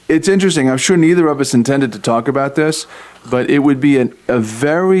it's interesting. I'm sure neither of us intended to talk about this, but it would be a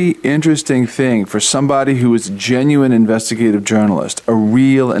very interesting thing for somebody who is a genuine investigative journalist, a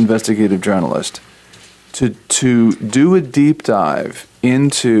real investigative journalist, to do a deep dive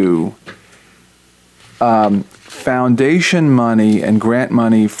into foundation money and grant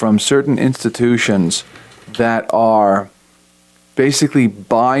money from certain institutions that are basically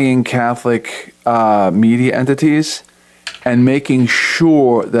buying Catholic media entities and making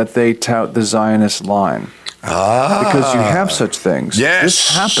sure that they tout the Zionist line. Because you have such things. Yes. This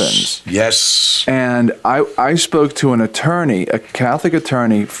happens. Yes. And I spoke to an attorney, a Catholic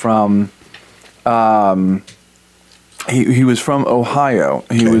attorney from, he was from Ohio.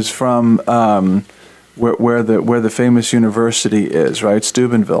 He was from where the famous university is, right,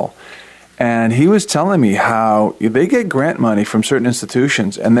 Steubenville. And he was telling me how they get grant money from certain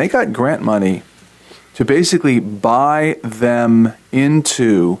institutions, and they got grant money to basically buy them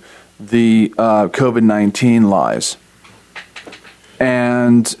into the COVID-19 lies.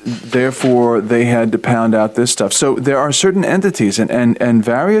 And therefore, they had to pound out this stuff. So there are certain entities and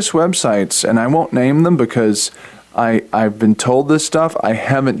various websites, and I won't name them because I've been told this stuff. I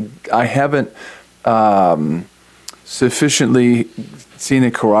haven't sufficiently seen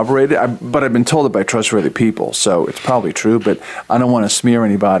it corroborated, but I've been told it by trustworthy people, so it's probably true, but I don't want to smear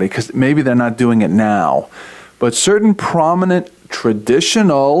anybody because maybe they're not doing it now. But certain prominent,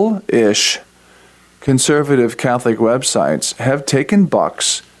 traditional-ish conservative Catholic websites have taken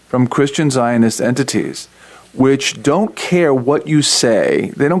bucks from Christian Zionist entities, which don't care what you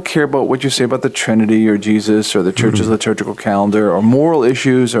say. They don't care about what you say about the Trinity or Jesus or the Church's liturgical calendar or moral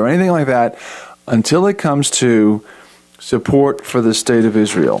issues or anything like that until it comes to support for the state of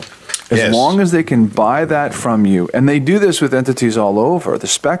Israel. As long as they can buy that from you, and they do this with entities all over the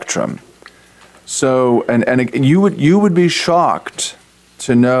spectrum. So, and you would be shocked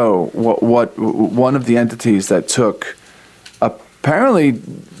to know what one of the entities that took apparently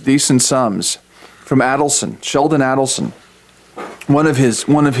decent sums from Adelson, Sheldon Adelson, one of his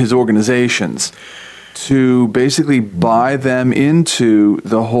organizations, to basically buy them into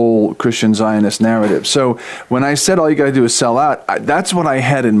the whole Christian Zionist narrative. So when I said all you got to do is sell out, that's what I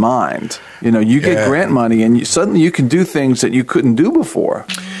had in mind. You know, you get grant money and suddenly you can do things that you couldn't do before.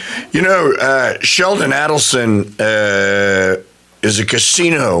 You know, Sheldon Adelson is a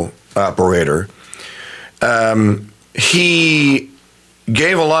casino operator. He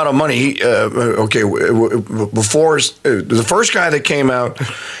gave a lot of money. Before the first guy that came out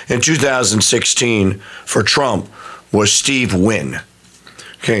in 2016 for Trump was Steve Wynn.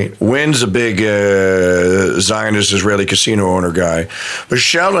 Okay, Wynn's a big Zionist Israeli casino owner guy. But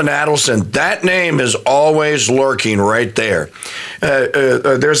Sheldon Adelson, that name is always lurking right there.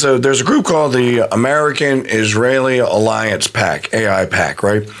 There's a group called the American Israeli Alliance PAC, AIPAC,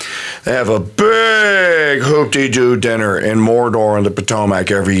 right? They have a big hoop-de-doo dinner in Mordor on the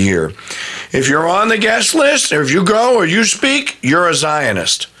Potomac every year. If you're on the guest list, or if you go or you speak, you're a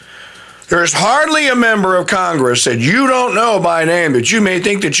Zionist. There's hardly a member of Congress that you don't know by name that you may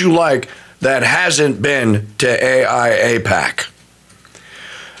think that you like that hasn't been to AIPAC.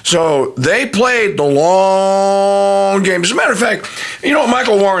 So they played the long game. As a matter of fact, you know,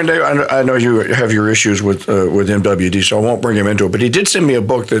 Michael Warren, I know you have your issues with MWD, so I won't bring him into it, but he did send me a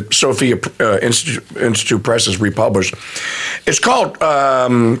book that Sophia Institute Press has republished. It's called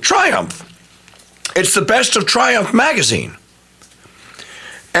Triumph. It's the best of Triumph magazine.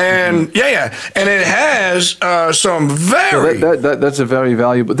 And and it has some very that's a very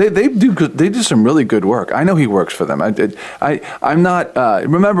valuable. They do some really good work. I know he works for them. I'm not.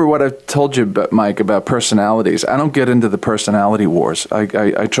 Remember what I've told you, Mike, about personalities. I don't get into the personality wars.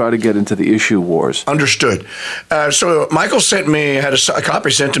 I try to get into the issue wars. Understood. So Michael had a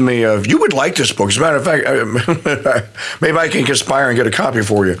copy sent to me of. You would like this book. As a matter of fact, maybe I can conspire and get a copy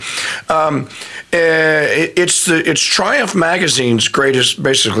for you. It's Triumph Magazine's greatest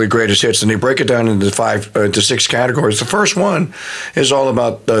hits, and they break it down into 5 to 6 categories. The first one is all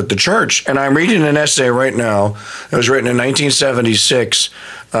about the church, and I'm reading an essay right now. It was written in 1976.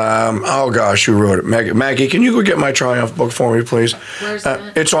 Who wrote it? Maggie, can you go get my Triumph book for me, please? Where's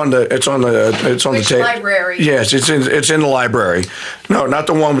that? It's on the Which tape. library? Yes, it's in the library. No, not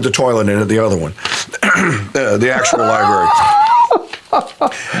the one with the toilet in it. The other one, the actual library.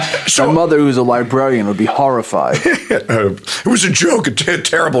 So, my mother, who's a librarian, would be horrified. It was a joke, a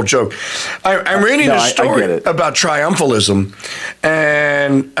terrible joke. I'm reading a story about triumphalism,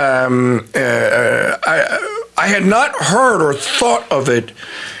 and I had not heard or thought of it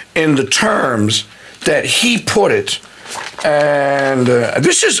in the terms that he put it And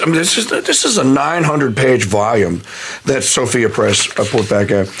this is a 900-page volume that Sophia Press put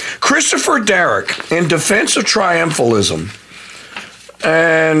back out. Christopher Derrick, In Defense of Triumphalism.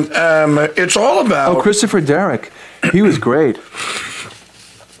 And it's all about... Oh, Christopher Derrick. He was great.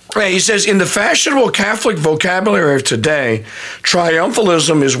 He says, in the fashionable Catholic vocabulary of today,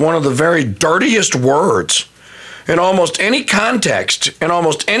 triumphalism is one of the very dirtiest words. In almost any context, in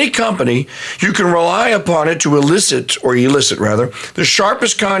almost any company, you can rely upon it to elicit the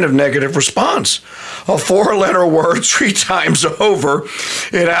sharpest kind of negative response. A 4-letter word 3 times over,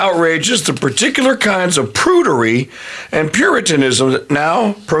 it outrages the particular kinds of prudery and puritanism that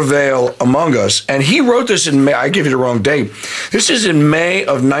now prevail among us. And he wrote this in May. I give you the wrong date. This is in May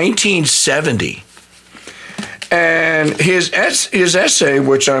of 1970. And his essay,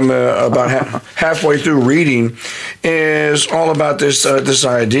 which I'm about halfway through reading, is all about this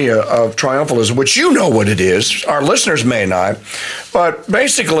idea of triumphalism, which you know what it is. Our listeners may not. But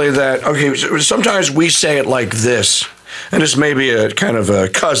basically sometimes we say it like this, and this may be a kind of a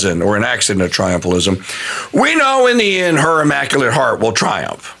cousin or an accident of triumphalism. We know in the end her Immaculate Heart will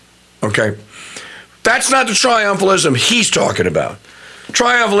triumph. Okay? That's not the triumphalism he's talking about.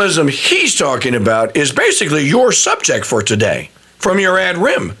 Triumphalism he's talking about is basically your subject for today from your ad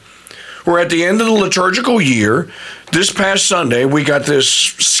rim. We're at the end of the liturgical year. This past Sunday, we got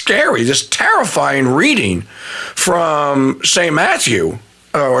this terrifying reading from St. Matthew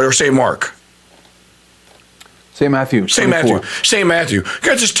or St. Mark. St. Matthew. St. Matthew.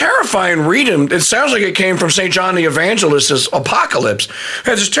 Got this terrifying reading. It sounds like it came from St. John the Evangelist's Apocalypse.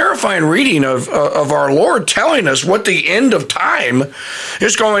 Got this terrifying reading of our Lord telling us what the end of time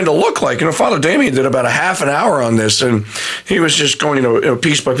is going to look like. Father Damien did about a half an hour on this, and he was just going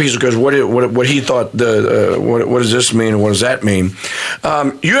piece by piece because what he thought what does this mean and what does that mean.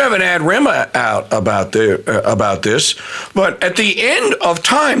 You have an ad rem out about this, but at the end of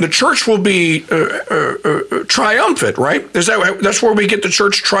time, the church will be triumphant, right? That's where we get the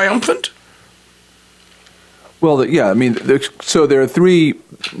church triumphant? Well, so there are 3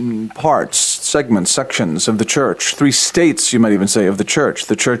 parts, segments, sections of the church, 3 states, you might even say, of the church.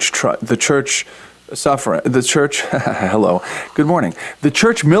 The church suffering, the church, hello, good morning. The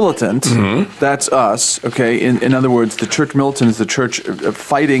church militant, that's us, okay? In other words, the church militant is the church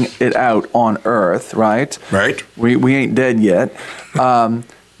fighting it out on earth, right? Right. We ain't dead yet.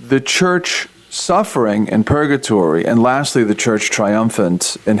 The church suffering in purgatory, and lastly, the church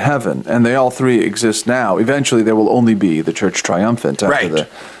triumphant in heaven. And they all 3 exist now. Eventually, there will only be the church triumphant after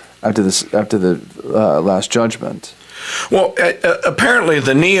the last judgment. Well, apparently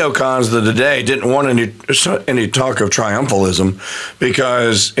the neocons of the day didn't want any talk of triumphalism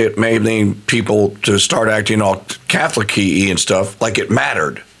because it made people to start acting all Catholic-y and stuff like it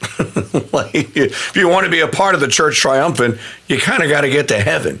mattered. Like, if you want to be a part of the church triumphant, you kind of got to get to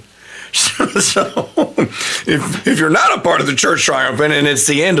heaven. So if you're not a part of the church triumphant and it's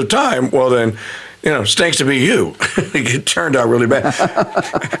the end of time, well then, stinks to be you. It turned out really bad.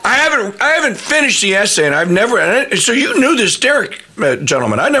 I haven't finished the essay, and so you knew this Derrick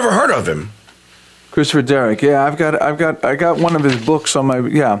gentleman. I never heard of him. Christopher Derrick. Yeah, I got one of his books on my.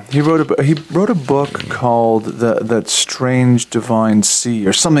 Yeah, he wrote a book called That Strange Divine Sea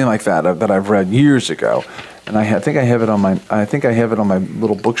or something like that I've read years ago. And I think I have it on my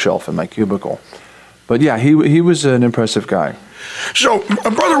little bookshelf in my cubicle. But yeah, he was an impressive guy. So,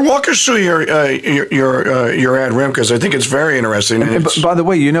 brother, walk us through your ad rem because I think it's very interesting. By the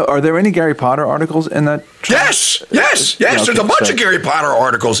way, are there any Gary Potter articles in that? Yes. There's a bunch of Gary Potter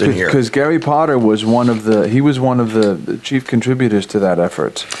articles in here. Because Gary Potter was one of the chief contributors to that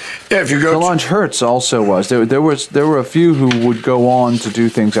effort. Yeah, if you go. Solange Hertz also was. There were a few who would go on to do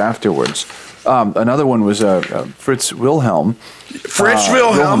things afterwards. Another one was Fritz Wilhelm.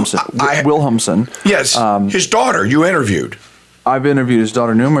 Wilhelmsen. Yes, his daughter you interviewed. I've interviewed his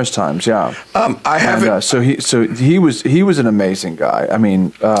daughter numerous times. Yeah, I haven't. So he was an amazing guy. I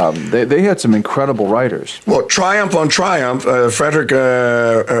mean, they had some incredible writers. Well, Triumph on Triumph, Frederick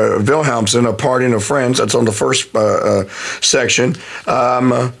Wilhelmsen, A Parting of Friends. That's on the first section.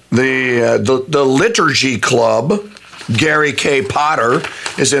 The Liturgy Club. Gary K. Potter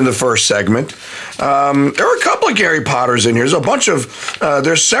is in the first segment. There are a couple of Gary Potters in here. There's a bunch of,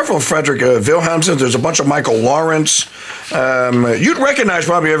 there's several Frederick Wilhelmsen. There's a bunch of Michael Lawrence. You'd recognize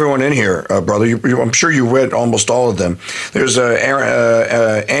probably everyone in here, brother. I'm sure you read almost all of them. There's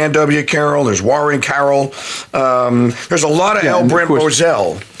Ann W. Carroll. There's Warren Carroll. There's a lot of L. Brent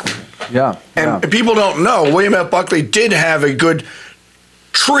Bozell. Yeah. And people don't know, William F. Buckley did have a good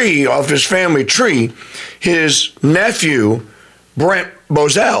tree of his family tree. His nephew, Brent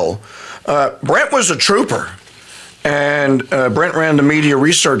Bozell, Brent was a trooper. And Brent ran the Media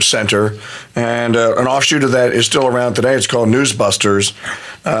Research Center, and an offshoot of that is still around today. It's called Newsbusters.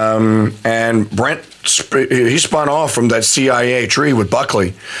 And Brent, he spun off from that CIA tree with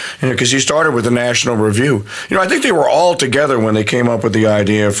Buckley, because he started with the National Review. I think they were all together when they came up with the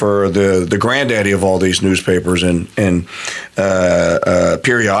idea for the granddaddy of all these newspapers and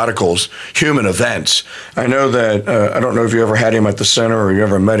periodicals, Human Events. I know that, I don't know if you ever had him at the center or you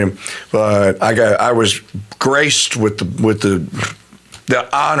ever met him, but I was graced with the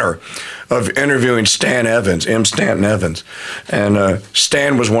honor of interviewing Stan Evans, M. Stanton Evans. And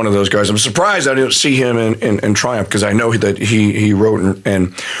Stan was one of those guys. I'm surprised I didn't see him in Triumph, because I know that he wrote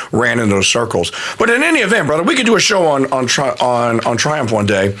and ran in those circles. But in any event, brother, we could do a show on Triumph one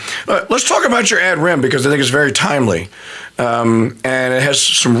day. Let's talk about your ad rem, because I think it's very timely. And it has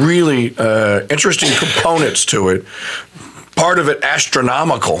some really interesting components to it. Part of it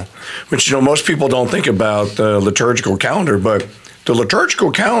astronomical, which most people don't think about the liturgical calendar, but the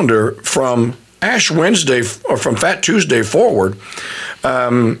liturgical calendar from Ash Wednesday or from Fat Tuesday forward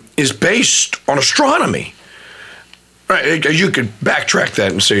is based on astronomy. Right, you could backtrack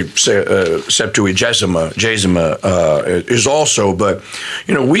that and say Septuagesima is also, but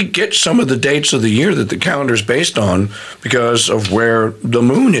we get some of the dates of the year that the calendar is based on because of where the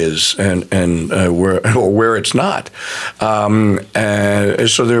moon is and where it's not. And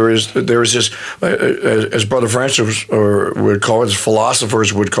so there is this, as Brother Francis would call it, as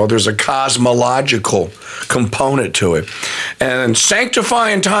philosophers would call it, there's a cosmological component to it. And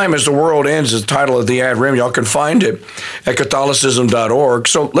Sanctifying Time as the World Ends is the title of the ad rem. Y'all can find it at Catholicism.org.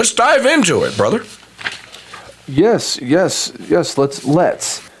 So let's dive into it, brother. Yes. Let's.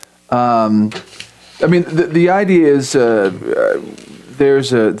 The idea is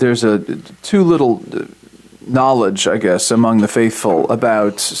there's a too little knowledge, I guess, among the faithful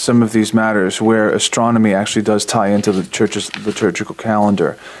about some of these matters where astronomy actually does tie into the church's liturgical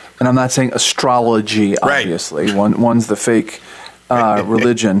calendar. And I'm not saying astrology, obviously. Right. One's the fake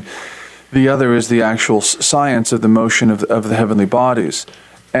religion. The other is the actual science of the motion of the heavenly bodies.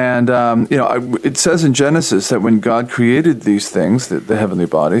 And, it says in Genesis that when God created these things, the heavenly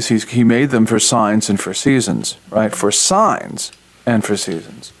bodies, he made them for signs and for seasons, right? For signs and for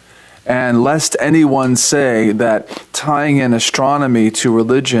seasons. And lest anyone say that tying in astronomy to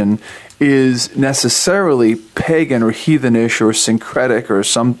religion is necessarily pagan or heathenish or syncretic or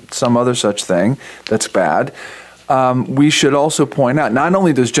some other such thing that's bad, we should also point out, not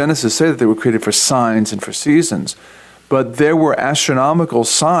only does Genesis say that they were created for signs and for seasons, but there were astronomical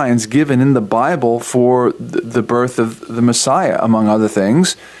signs given in the Bible for the birth of the Messiah, among other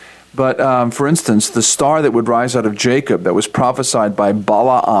things. But, for instance, the star that would rise out of Jacob that was prophesied by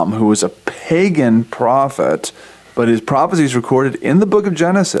Balaam, who was a pagan prophet, but his prophecy is recorded in the book of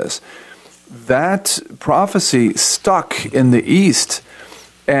Genesis. That prophecy stuck in the East.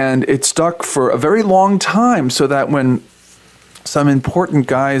 And it stuck for a very long time, so that when some important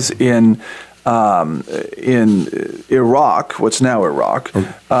guys in Iraq, what's now Iraq,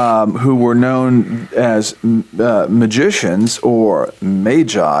 who were known as magicians or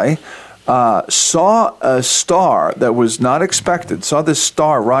magi, saw a star that was not expected, saw this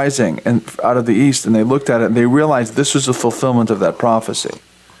star rising out of the east, and they looked at it and they realized this was a fulfillment of that prophecy.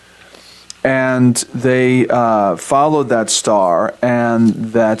 And they followed that star, and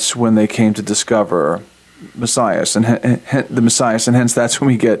that's when they came to discover Messias, and the Messias, and hence that's when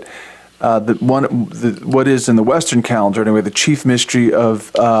we get what is in the Western calendar anyway. The chief mystery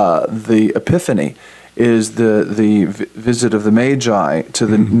of the Epiphany is the visit of the Magi to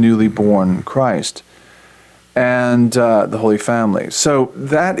the newly born Christ and the Holy Family. So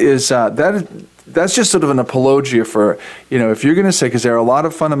that is that's just sort of an apologia for, if you're going to say, because there are a lot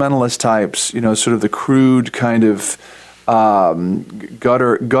of fundamentalist types, sort of the crude kind of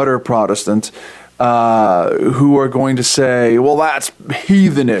gutter Protestant, who are going to say, well, that's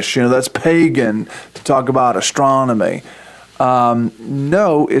heathenish, that's pagan to talk about astronomy.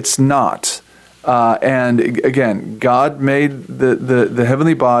 No, it's not. And again, God made the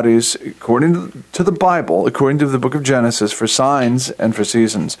heavenly bodies according to the Bible, according to the book of Genesis, for signs and for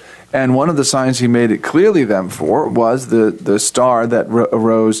seasons. And one of the signs he made it clearly them for was the star that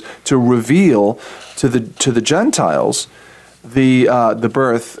arose to reveal to the Gentiles the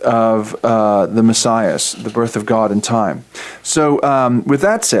birth of the Messiah, the birth of God in time. So with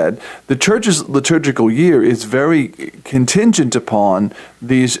that said, the church's liturgical year is very contingent upon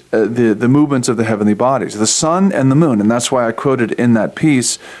these the movements of the heavenly bodies, the sun and the moon, and that's why I quoted in that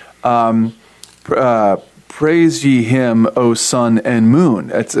piece, "Praise ye him, O sun and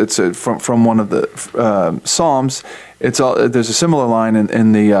moon." It's from one of the Psalms. There's a similar line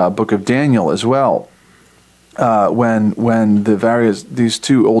in the book of Daniel as well. when these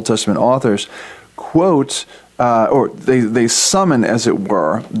two Old Testament authors quote or they summon, as it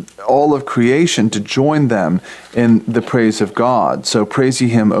were, all of creation to join them in the praise of God. So praise ye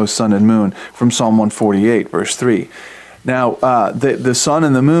him, O sun and moon, from Psalm 148, verse 3. Now, the sun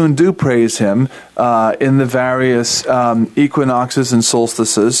and the moon do praise him in the various equinoxes and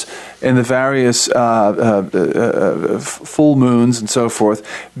solstices, in the various full moons and so forth,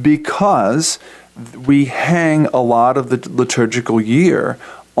 because we hang a lot of the liturgical year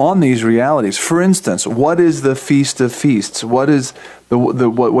on these realities. For instance, what is the Feast of Feasts? What is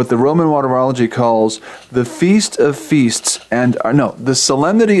what the Roman Martyrology calls the Feast of Feasts the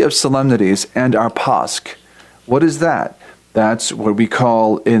Solemnity of Solemnities and our Pasch? What is that? That's what we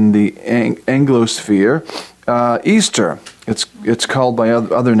call in the Anglosphere Easter. It's called by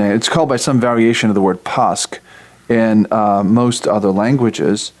other names. It's called by some variation of the word Pasch in most other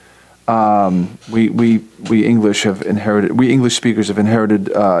languages. We English speakers have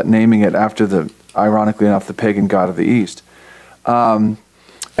inherited naming it after ironically enough, the pagan god of the East.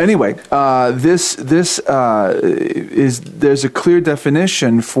 Anyway, there's a clear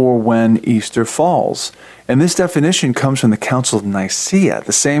definition for when Easter falls. And this definition comes from the Council of Nicaea,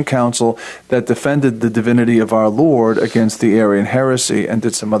 the same council that defended the divinity of our Lord against the Arian heresy and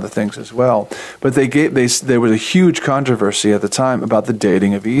did some other things as well. But there was a huge controversy at the time about the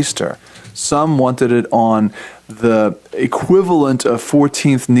dating of Easter. Some wanted it on the equivalent of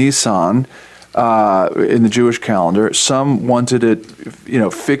 14th Nisan in the Jewish calendar. Some wanted it,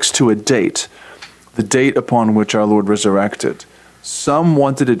 fixed to a date, the date upon which our Lord resurrected. Some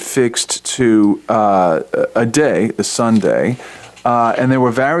wanted it fixed to a day, the Sunday, and there were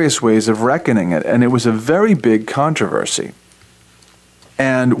various ways of reckoning it, and it was a very big controversy.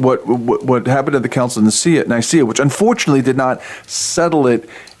 And what happened at the Council of Nicaea, which unfortunately did not settle it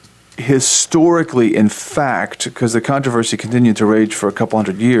historically in fact, because the controversy continued to rage for a couple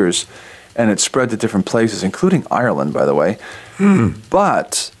hundred years, and it spread to different places, including Ireland, by the way.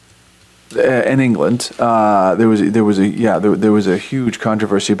 But in England, there was a huge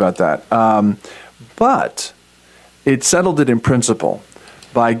controversy about that. But it settled it in principle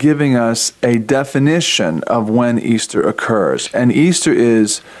by giving us a definition of when Easter occurs, and Easter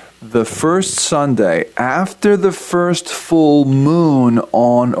is the first Sunday after the first full moon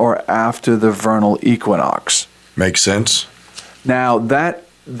on or after the vernal equinox. Makes sense. Now, that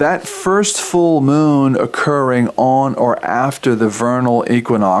first full moon occurring on or after the vernal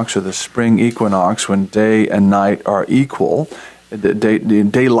equinox or the spring equinox, when day and night are equal,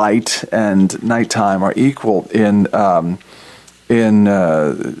 daylight and nighttime are equal in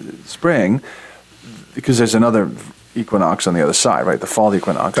spring, because there's another equinox on the other side, right? The fall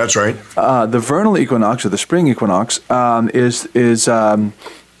equinox. That's right. The vernal equinox or the spring equinox is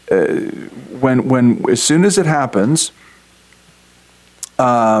when as soon as it happens,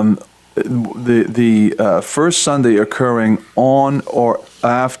 the first Sunday occurring on or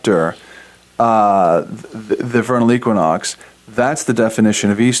after the vernal equinox, that's the definition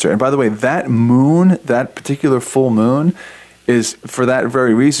of Easter. And by the way, that moon, that particular full moon, is for that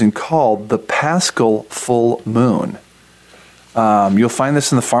very reason called the Paschal full moon. You'll find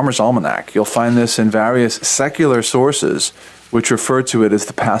this in the Farmer's Almanac. You'll find this in various secular sources which refer to it as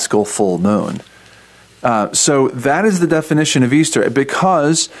the Paschal full moon. So that is the definition of Easter,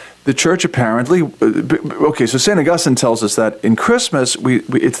 because the church apparently, so St. Augustine tells us that in Christmas,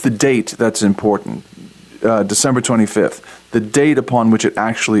 it's the date that's important, December 25th, the date upon which it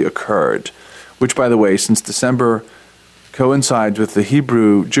actually occurred, which, by the way, since December coincides with the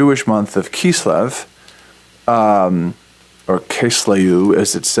Hebrew Jewish month of Kislev, or Kisleu,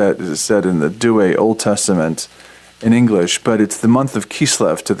 as it's said in the Douay Old Testament in English, but it's the month of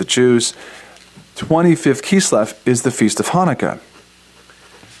Kislev to the Jews. 25th Kislev is the Feast of Hanukkah.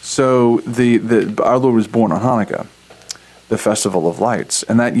 So our Lord was born on Hanukkah, the Festival of Lights.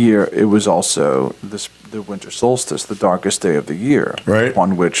 And that year it was also the winter solstice, the darkest day of the year, right,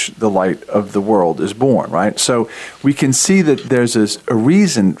 on which the light of the world is born, right? So we can see that there's a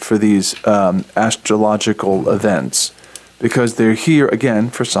reason for these astrological events, because they're here, again,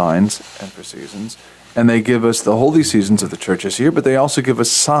 for signs and for seasons. And they give us the holy seasons of the church's year, but they also give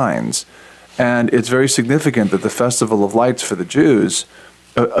us signs. And it's very significant that the Festival of Lights for the Jews,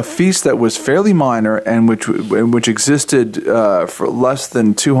 a feast that was fairly minor and which existed for less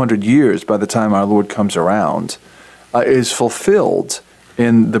than 200 years by the time our Lord comes around, is fulfilled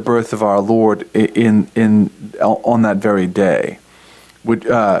in the birth of our Lord on that very day.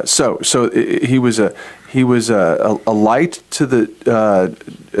 So he was a light to the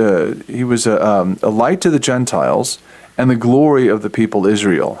light to the Gentiles and the glory of the people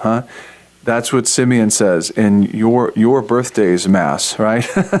Israel. That's what Simeon says in your birthday's mass, right?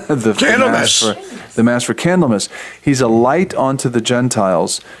 the mass for Candlemas. He's a light unto the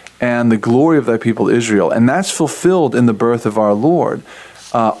Gentiles and the glory of thy people Israel. And that's fulfilled in the birth of our Lord.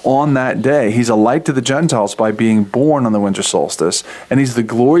 On that day, he's a light to the Gentiles by being born on the winter solstice, and he's the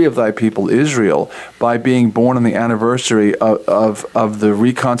glory of thy people Israel by being born on the anniversary of the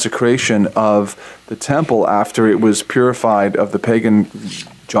reconsecration of the temple after it was purified of the pagan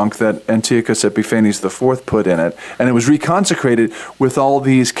junk that Antiochus Epiphanes IV put in it, and it was reconsecrated with all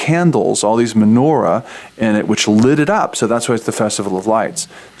these candles, all these menorah in it, which lit it up. So that's why it's the Festival of Lights.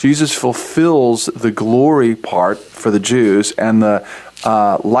 Jesus fulfills the glory part for the Jews and the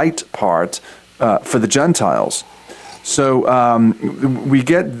light part for the Gentiles. So we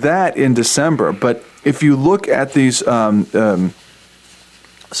get that in December. But if you look at these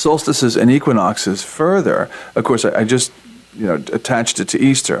solstices and equinoxes further, of course, I just attached it to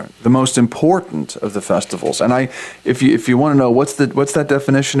Easter, the most important of the festivals. And if you want to know what's that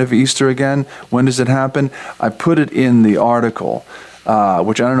definition of Easter again, when does it happen? I put it in the article.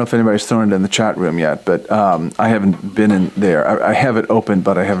 Which I don't know if anybody's thrown it in the chat room yet, but I haven't been in there. I have it open,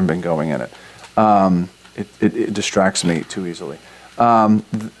 but I haven't been going in it. It distracts me too easily.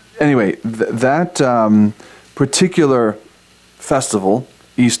 Anyway, that particular festival,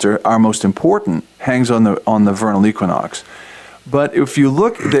 Easter, our most important, hangs on the vernal equinox. But if you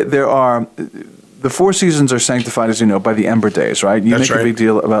look, there are... The 4 seasons are sanctified, as you know, by the ember days, right? You make a big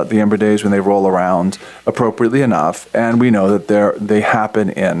deal about the ember days when they roll around appropriately enough, and we know that they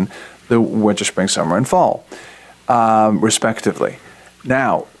happen in the winter, spring, summer, and fall, respectively.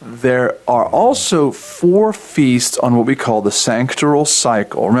 Now, there are also 4 feasts on what we call the sanctoral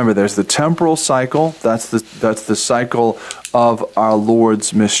cycle. Remember, there's the temporal cycle. That's the cycle of our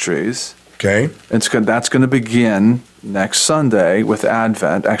Lord's mysteries. Okay. That's going to begin next Sunday with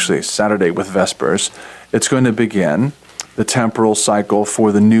Advent, actually Saturday with Vespers. It's going to begin. The temporal cycle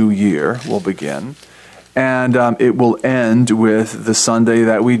for the new year will begin. And it will end with the Sunday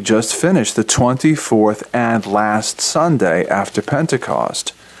that we just finished, the 24th and last Sunday after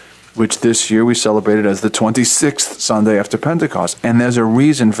Pentecost, which this year we celebrated as the 26th Sunday after Pentecost. And there's a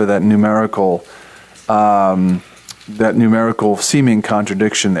reason for that numerical seeming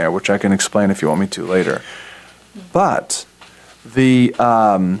contradiction there, which I can explain if you want me to later. But there's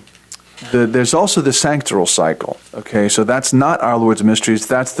also the sanctoral cycle. Okay, so that's not our Lord's mysteries.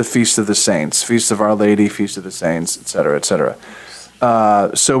 That's the Feast of the Saints, Feast of Our Lady, Feast of the Saints, etc., etc.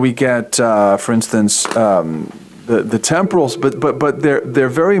 So we get, for instance, the temporals, but they're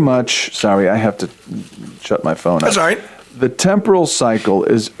very much. Sorry, I have to shut my phone. That's all right. The temporal cycle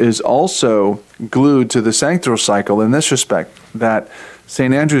is also glued to the sanctoral cycle in this respect, that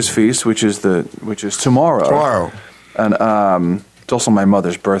St. Andrew's feast, which is tomorrow. And it's also my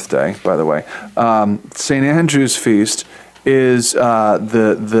mother's birthday, by the way. St. Andrew's feast is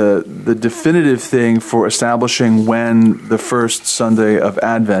the definitive thing for establishing when the first Sunday of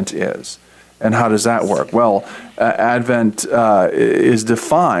Advent is. And how does that work? Well, Advent is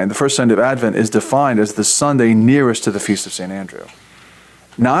defined, the first Sunday of Advent is defined as the Sunday nearest to the Feast of St. Andrew.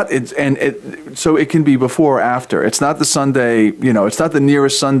 So it can be before or after. It's not the Sunday, it's not the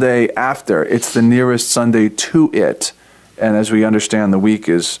nearest Sunday after, it's the nearest Sunday to it. And as we understand, the week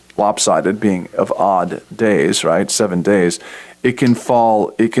is lopsided, being of odd days, right? 7 days. It can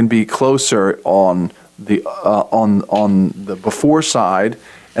be closer on the before side,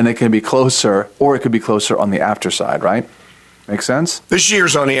 and it can be closer, or it could be closer on the after side, right? Make sense? This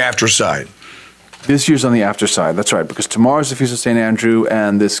year's on the after side. This year's on the after side, that's right, because tomorrow's the Feast of St. Andrew,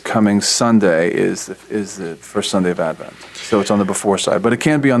 and this coming Sunday is the first Sunday of Advent. So it's on the before side, but it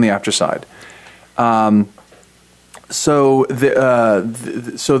can be on the after side. It's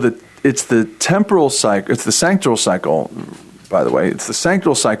the temporal cycle, it's the sanctoral cycle, by the way. It's the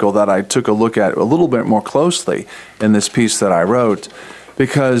sanctoral cycle that I took a look at a little bit more closely in this piece that I wrote,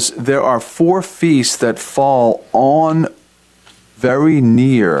 because there are 4 feasts that fall on very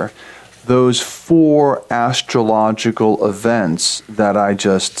near those 4 astrological events that I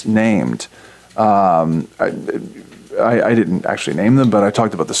just named. I didn't actually name them, but I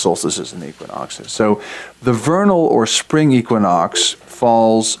talked about the solstices and the equinoxes. So the vernal or spring equinox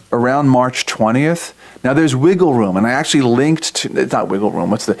falls around March 20th. Now there's wiggle room, and I actually linked to, it's not wiggle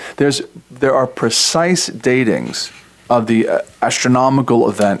room, there are precise datings of the astronomical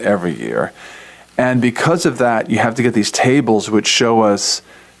event every year. And because of that, you have to get these tables which show us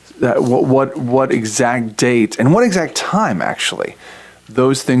that what exact date and what exact time, actually,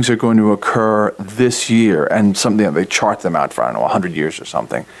 those things are going to occur this year. And something, they chart them out for, 100 years or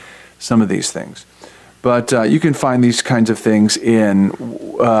something, some of these things. But you can find these kinds of things in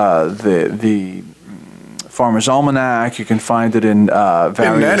the Farmer's Almanac. You can find it in various...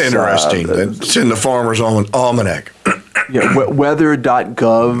 Isn't that interesting? It's in the Farmer's Almanac.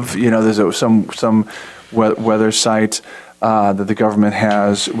 Weather.gov. There's some weather site that the government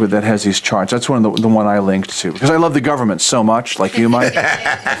has that has these charts. That's one of the one I linked to because I love the government so much, like you might.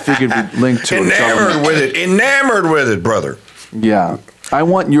 I figured we'd link to it. Enamored with it, brother. Yeah, I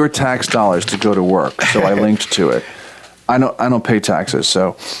want your tax dollars to go to work, so I linked to it. I don't pay taxes,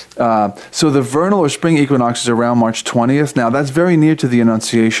 so the vernal or spring equinox is around March 20th. Now that's very near to the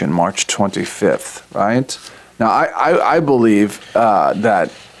Annunciation, March 25th, right? Now I believe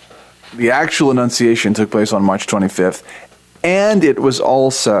that the actual Annunciation took place on March 25th, and it was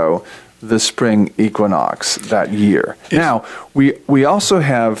also the spring equinox that year. Now we also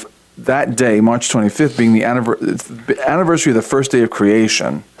have that day, March 25th, being the anniversary of the first day of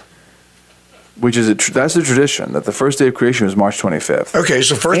creation. Which is that's the tradition that the first day of creation was March 25th. Okay,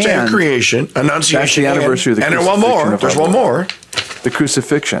 so first day of creation, Annunciation, that's the anniversary of the crucifixion. And there's one more. The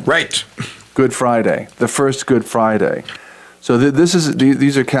crucifixion. Right. Good Friday, the first Good Friday. So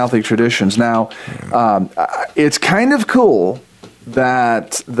these are Catholic traditions. Now, it's kind of cool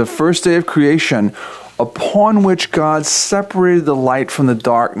that the first day of creation, upon which God separated the light from the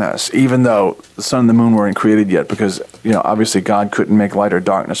darkness, even though the sun and the moon weren't created yet, because obviously God couldn't make light or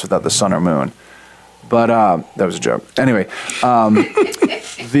darkness without the sun or moon. But that was a joke. Anyway, sure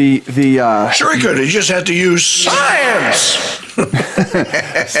he could. He just had to use science.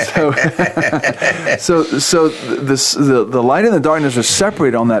 so the light and the darkness are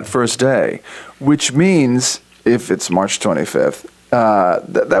separated on that first day, which means if it's March 25th,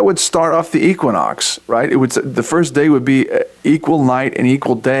 that would start off the equinox, right? The first day would be equal night and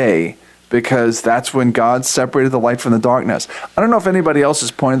equal day, because that's when God separated the light from the darkness. I don't know if anybody else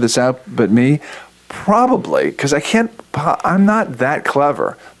has pointed this out but me. Probably, because I'm not that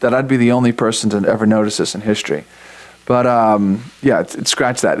clever that I'd be the only person to ever notice this in history. But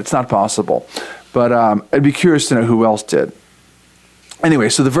scratch that. It's not possible. But I'd be curious to know who else did. Anyway,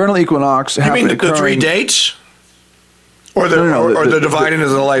 so the vernal equinox happened. You mean the 3 dates? Or the dividing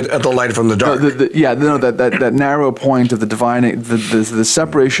of the light from the dark. That narrow point of the dividing, the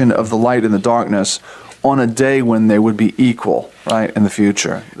separation of the light and the darkness on a day when they would be equal, right, in the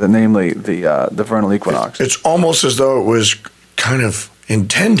future, namely the vernal equinox. It's almost as though it was kind of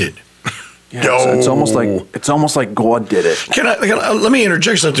intended. Yeah, so it's almost like God did it. Let me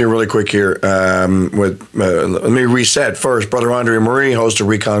interject something really quick here. Let me reset first. Brother Andre Marie, host of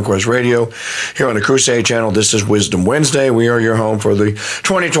Reconquest Radio, here on the Crusade Channel. This is Wisdom Wednesday. We are your home for the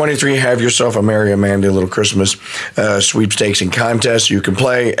 2023 Have Yourself a Merry Amanda Little Christmas sweepstakes and contest. You can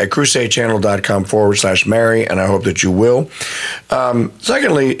play at crusadechannel.com/Mary, and I hope that you will.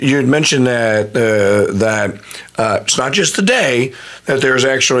 Secondly, you had mentioned that it's not just the day, that there's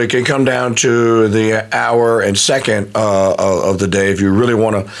actually, it can come down to the hour and second of the day if you really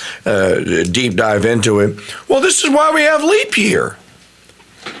want to deep dive into it. Well, this is why we have leap year.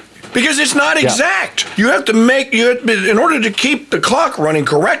 Because it's not exact. You have to in order to keep the clock running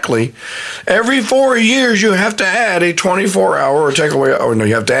correctly, every 4 years you have to add a 24-hour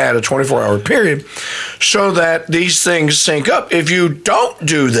you have to add a 24-hour period so that these things sync up. If you don't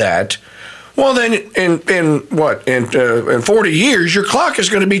do that, well, then in 40 years, your clock is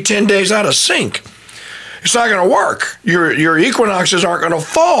going to be 10 days out of sync. It's not going to work. Your equinoxes aren't going to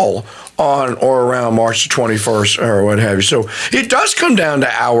fall on or around March 21st or what have you. So it does come down to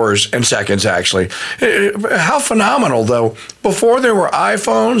hours and seconds, actually. How phenomenal, though. Before there were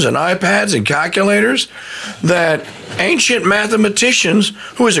iPhones and iPads and calculators, that ancient mathematicians,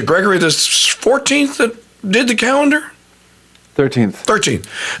 who is it, Gregory the 14th that did the calendar? 13th.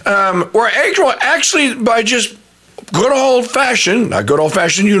 Were actually by just good old-fashioned, not good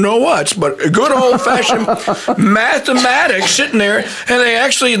old-fashioned but good old-fashioned mathematics sitting there, and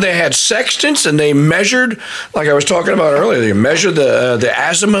they had sextants, and they measured, like I was talking about earlier, they measured the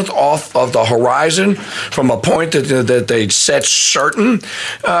azimuth off of the horizon from a point that they'd set certain.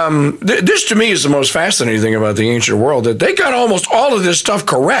 This, to me, is the most fascinating thing about the ancient world, that they got almost all of this stuff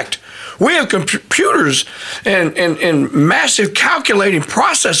correct. We have computers and massive calculating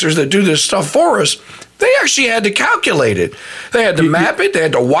processors that do this stuff for us. They actually had to calculate it. They had to map it. They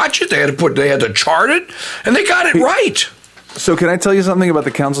had to watch it. They had to chart it, and they got it right. So, can I tell you something about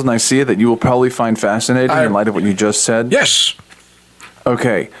the Council of Nicaea that you will probably find fascinating in light of what you just said? Yes.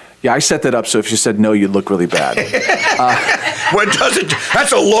 Okay. Yeah, I set that up so if you said no, you'd look really bad.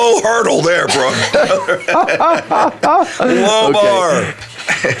 That's a low hurdle there, bro. Low bar.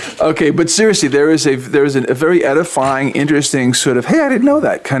 Okay, but seriously, there is a very edifying, interesting sort of, hey, I didn't know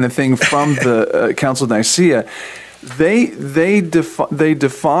that kind of thing from the Council of Nicaea. They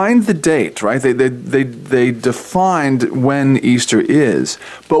defined the date, right? They defined when Easter is.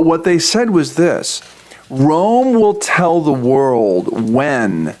 But what they said was this: Rome will tell the world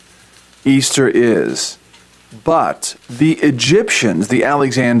when Easter is. But the Egyptians, the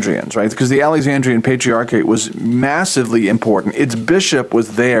Alexandrians, right? Because the Alexandrian Patriarchate was massively important. Its bishop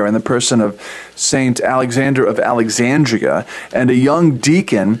was there in the person of Saint Alexander of Alexandria, and a young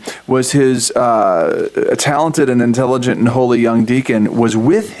deacon was his, a talented and intelligent and holy young deacon was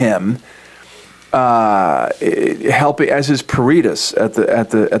with him, helping as his peritus at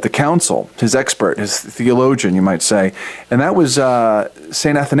the council, his expert, his theologian, you might say, and that was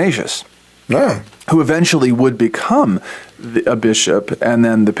Saint Athanasius. No. Who eventually would become a bishop and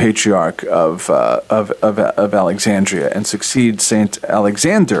then the patriarch of Alexandria and succeed Saint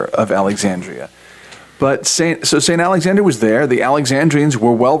Alexander of Alexandria. But Saint Alexander was there. The Alexandrians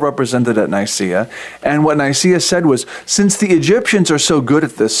were well represented at Nicaea, and what Nicaea said was, since the Egyptians are so good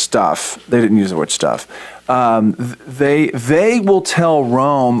at this stuff, they didn't use the word stuff. They will tell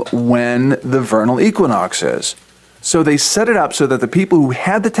Rome when the vernal equinox is. So they set it up so that the people who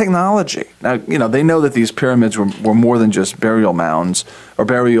had the technology, now, they know that these pyramids were more than just burial mounds or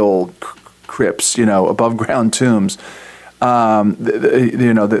burial crypts, above ground tombs.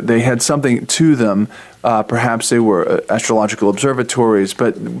 They had something to them. Perhaps they were astrological observatories,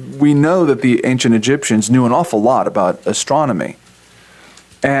 but we know that the ancient Egyptians knew an awful lot about astronomy.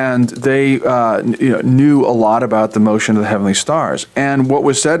 And they knew a lot about the motion of the heavenly stars. And what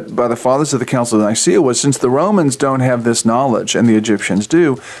was said by the fathers of the Council of Nicaea was, since the Romans don't have this knowledge and the Egyptians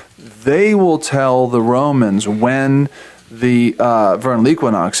do, they will tell the Romans when the vernal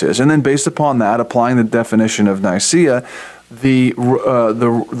equinox is. And then based upon that, applying the definition of Nicaea, the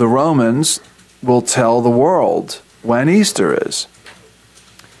Romans will tell the world when Easter is.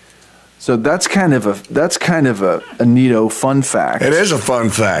 So that's kind of a neato fun fact. It is a fun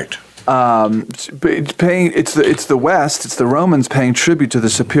fact. It's the West, it's the Romans paying tribute to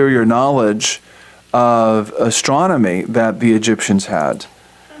the superior knowledge of astronomy that the Egyptians had,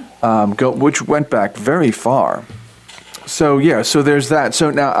 which went back very far. So there's that.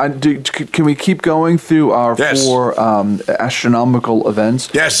 So now, can we keep going through our four astronomical events?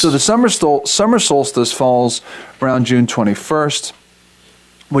 Yes. So the summer solstice falls around June 21st.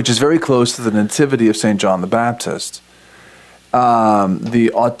 Which is very close to the nativity of St. John the Baptist.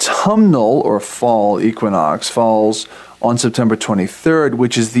 The autumnal or fall equinox falls on September 23rd,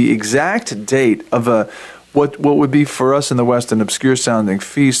 which is the exact date of what would be for us in the West an obscure-sounding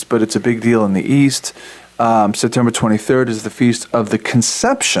feast, but it's a big deal in the East. September 23rd is the feast of the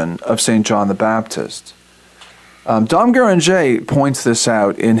conception of St. John the Baptist. Dom Guéranger points this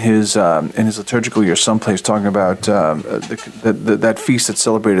out in his liturgical year someplace, talking about that feast that's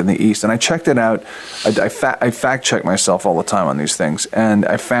celebrated in the East. And I checked it out. I fact check myself all the time on these things, and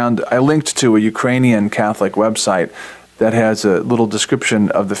I linked to a Ukrainian Catholic website that has a little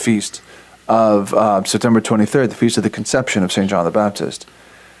description of the feast of September 23rd, the feast of the conception of St. John the Baptist.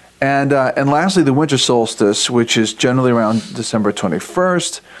 And lastly, the winter solstice, which is generally around December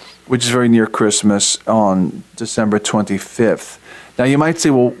 21st. Which is very near Christmas on December 25th. Now you might say,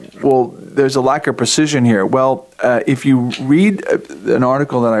 well, there's a lack of precision here. Well, if you read an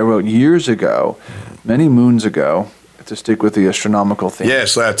article that I wrote years ago, many moons ago, to stick with the astronomical theme.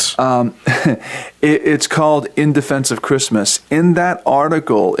 Yes, that's... it's called In Defense of Christmas. In that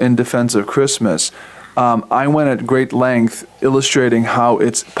article, In Defense of Christmas, I went at great length illustrating how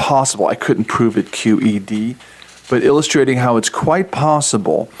it's possible. I couldn't prove it QED, but illustrating how it's quite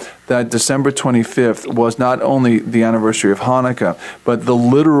possible that December 25th was not only the anniversary of Hanukkah, but the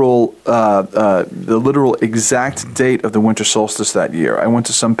literal exact date of the winter solstice that year. I went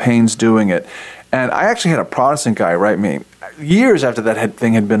to some pains doing it, and I actually had a Protestant guy write me years after that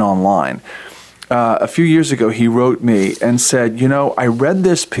thing had been online. A few years ago, he wrote me and said, I read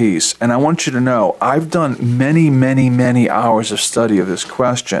this piece, and I want you to know I've done many, many, many hours of study of this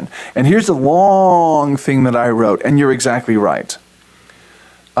question. And here's the long thing that I wrote, and you're exactly right.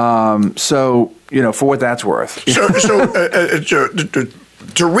 So, for what that's worth. So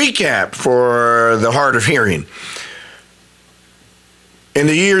to recap for the hard of hearing, in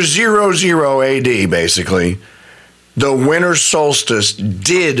the year 00 AD, basically, the winter solstice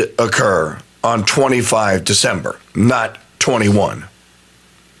did occur on 25 December, not 21.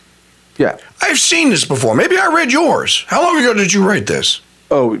 Yeah. I've seen this before. Maybe I read yours. How long ago did you write this?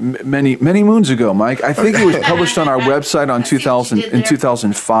 Oh, many moons ago, Mike. I think it was published on our website in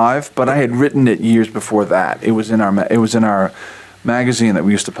 2005, but I had written it years before that. It was in our magazine that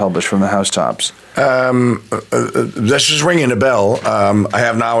we used to publish from the housetops. That's just ringing a bell. I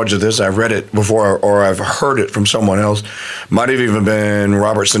have knowledge of this. I've read it before, or I've heard it from someone else. Might have even been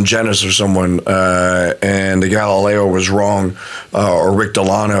Robert Sungenis or someone, and the Galileo was wrong, or Rick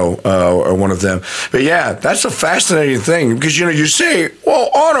Delano, or one of them. But yeah, that's a fascinating thing because you say, well,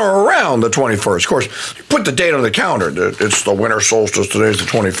 on or around the 21st. Of course, you put the date on the calendar. It's the winter solstice. Today's the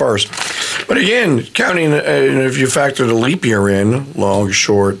 21st. But again, counting if you factor the leap year in, long,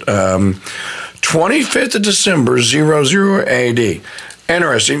 short. 25th of December, 00 AD.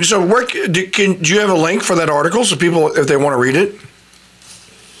 Interesting. So, do you have a link for that article so people, if they want to read it?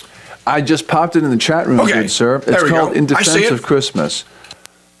 I just popped it in the chat room, good sir. It's called In Defense of Christmas,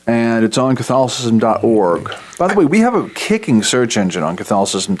 and it's on Catholicism.org. By the way, we have a kicking search engine on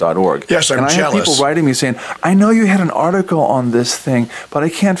Catholicism.org. Yes, I'm jealous. And I have people writing me saying, I know you had an article on this thing, but I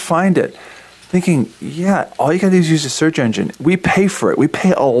can't find it. Thinking, yeah, all you got to do is use the search engine. We pay for it. We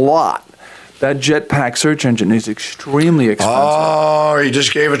pay a lot. That Jetpack search engine is extremely expensive. Oh, you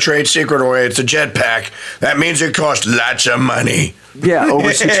just gave a trade secret away. It's a Jetpack. That means it costs lots of money. Yeah, over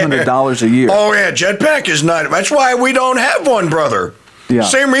 $600 a year. Oh, yeah, Jetpack is not. That's why we don't have one, brother. Yeah.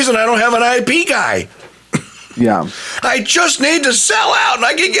 Same reason I don't have an IP guy. Yeah. I just need to sell out and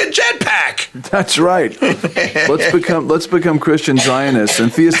I can get Jetpack. That's right. Let's become Christian Zionists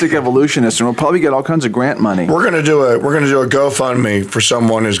and theistic evolutionists, and we'll probably get all kinds of grant money. We're gonna do a GoFundMe for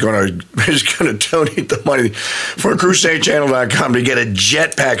someone who's gonna donate the money for CrusadeChannel.com to get a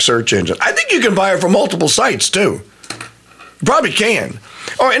Jetpack search engine. I think you can buy it from multiple sites too. You probably can.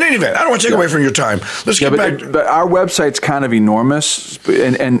 Oh, in any event, I don't want to take away from your time. Let's get back. But our website's kind of enormous,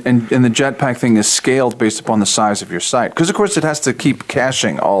 and the Jetpack thing is scaled based upon the size of your site. Because, of course, it has to keep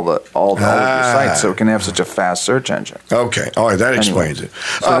caching all of your sites so it can have such a fast search engine. Okay. All right. That explains it.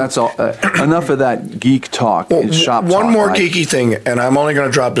 So that's all. Enough of that geek talk. It's shop talk. One more geeky thing, and I'm only going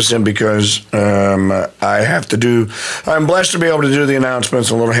to drop this in because I have to do. I'm blessed to be able to do the announcements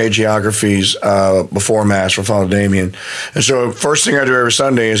and little hagiographies before Mass for Father Damien. And so, first thing I do every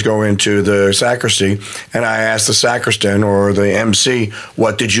Sunday is go into the sacristy, and I ask the sacristan or the MC,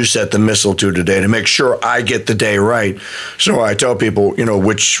 what did you set the missal to today, to make sure I get the day right. So I tell people,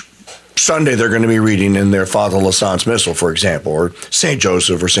 which Sunday they're going to be reading in their Father Lassant's Missal, for example, or St.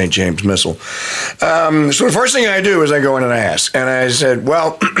 Joseph or St. James Missal. So the first thing I do is I go in and I ask. And I said,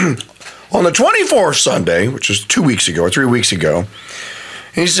 well, on the 24th Sunday, which was 2 weeks ago or 3 weeks ago,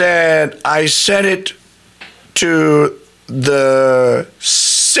 he said, I set it to the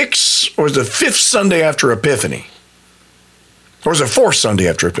 6th or the 5th Sunday after Epiphany. Or was it 4th Sunday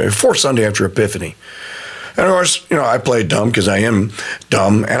after Epiphany? 4th Sunday after Epiphany. And of course, I played dumb because I am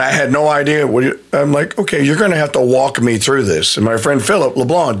dumb, and I had no idea. I'm like, okay, you're going to have to walk me through this. And my friend Philip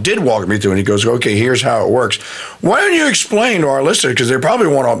LeBlanc did walk me through, and he goes, okay, here's how it works. Why don't you explain to our listeners, because they probably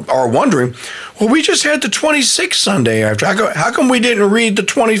are wondering, well, we just had the 26th Sunday after. How come we didn't read the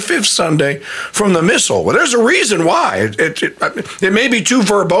 25th Sunday from the Missal? Well, there's a reason why. It may be too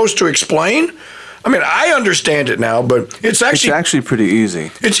verbose to explain. I mean, I understand it now, but it's actually pretty easy.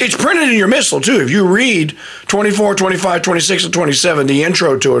 It's printed in your Missal, too. If you read 24, 25, 26, and 27, the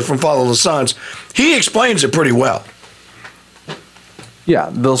intro to it from Father Lassant's, he explains it pretty well. Yeah,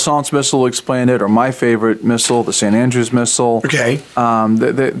 the Lassant's Missal will explain it, or my favorite Missal, the St. Andrew's Missal. Okay.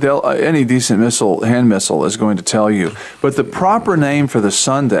 Any decent missal, hand missal, is going to tell you. But the proper name for the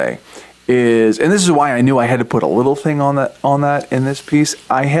Sunday is, and this is why I knew I had to put a little thing on that in this piece.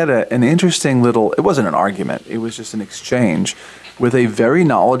 I had an interesting little, it wasn't an argument, it was just an exchange with a very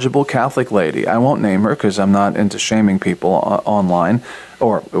knowledgeable Catholic lady. I won't name her because I'm not into shaming people online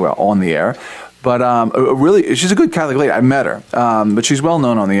or on the air. But really, she's a good Catholic lady. I met her, but she's well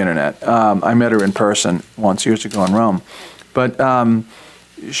known on the internet. I met her in person once years ago in Rome. But I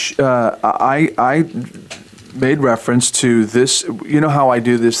made reference to this. You know how I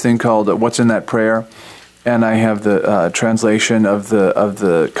do this thing called "What's in That Prayer," and I have the translation of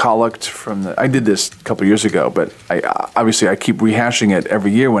the collect from the. I did this a couple years ago, but I keep rehashing it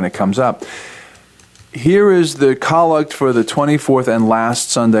every year when it comes up. Here is the collect for the 24th and last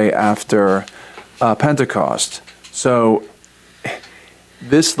Sunday after Pentecost. So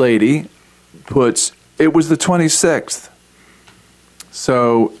this lady puts, it was the 26th.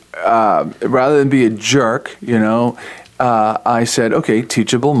 So rather than be a jerk, I said, okay,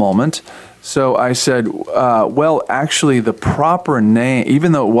 teachable moment. So I said, well, actually the proper name,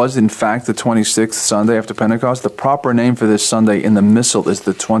 even though it was in fact the 26th Sunday after Pentecost, the proper name for this Sunday in the Missal is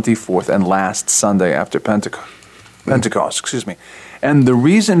the 24th and last Sunday after Pentecost, excuse me. And the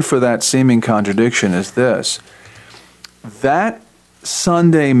reason for that seeming contradiction is this, that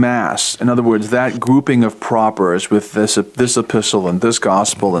Sunday Mass, in other words, that grouping of propers with this epistle and this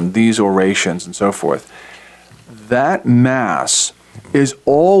gospel and these orations and so forth, that Mass is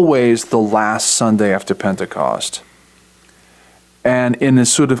always the last Sunday after Pentecost. And in a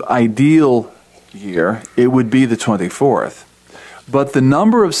sort of ideal year, it would be the 24th. But the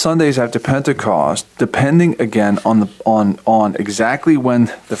number of Sundays after Pentecost, depending again on exactly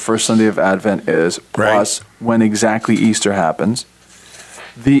when the first Sunday of Advent is, plus when exactly Easter happens,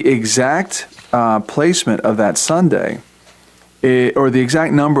 the exact placement of that Sunday, or the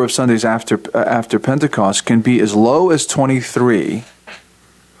exact number of Sundays after Pentecost, can be as low as 23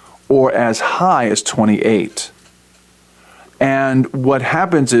 or as high as 28. And what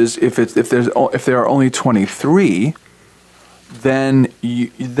happens is, if there are only 23, then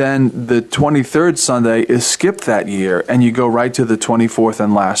the 23rd Sunday is skipped that year, and you go right to the 24th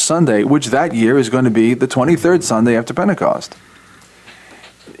and last Sunday, which that year is going to be the 23rd Sunday after Pentecost.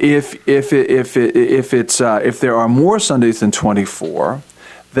 If there are more Sundays than 24,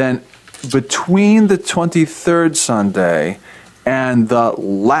 then between the 23rd Sunday and the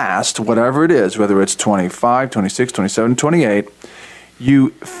last, whatever it is, whether it's 25, 26, 27, 28,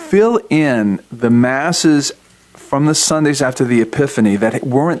 you fill in the Masses from the Sundays after the Epiphany that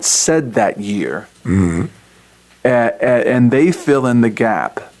weren't said that year, and they fill in the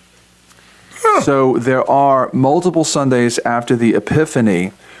gap. So there are multiple Sundays after the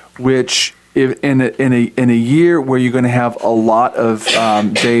Epiphany, which in a year where you're going to have a lot of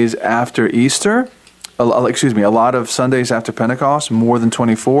days after Easter, a lot of Sundays after Pentecost, more than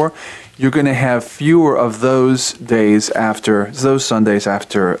 24, you're going to have fewer of those Sundays after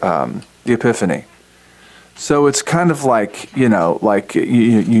the Epiphany. So it's kind of like,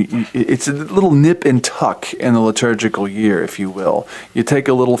 it's a little nip and tuck in the liturgical year, if you will. You take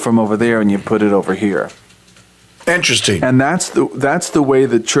a little from over there and you put it over here. Interesting. And that's the way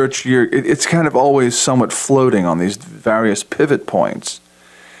the church year, it's kind of always somewhat floating on these various pivot points.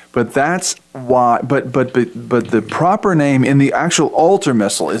 But that's why, but the proper name in the actual altar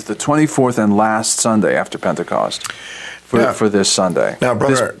missal is the 24th and last Sunday after Pentecost for this Sunday. Now,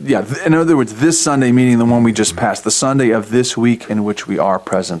 brother. In other words, this Sunday meaning the one we just passed, the Sunday of this week in which we are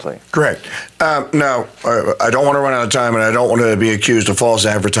presently. Correct. Now, I don't want to run out of time, and I don't want to be accused of false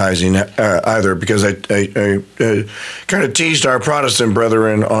advertising either, because I kind of teased our Protestant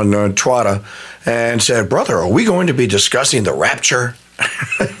brethren on Twitter and said, brother, are we going to be discussing the rapture?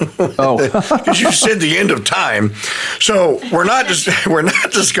 Because you said the end of time, so we're not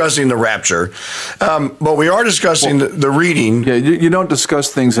discussing the rapture, but we are discussing the reading. Yeah, you don't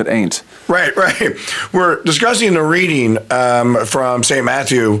discuss things that ain't. Right. We're discussing the reading from St.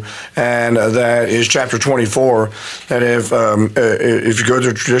 Matthew, and that is chapter 24. And if you go to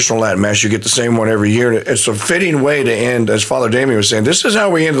the traditional Latin Mass, you get the same one every year. It's a fitting way to end, as Father Damien was saying. This is how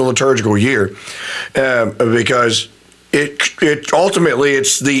we end the liturgical year, because It ultimately,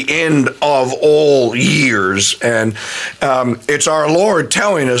 it's the end of all years, and it's our Lord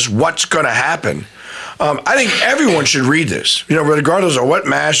telling us what's going to happen. I think everyone should read this, regardless of what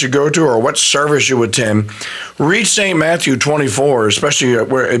Mass you go to or what service you attend. Read St. Matthew 24, especially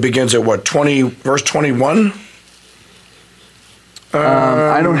where it begins at verse 21?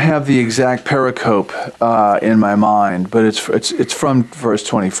 I don't have the exact pericope in my mind, but it's from verse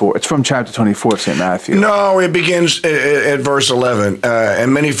 24. It's from chapter 24 of St. Matthew. No, it begins at verse 11.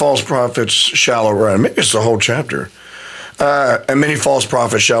 And many false prophets shall arise. Maybe it's the whole chapter. And many false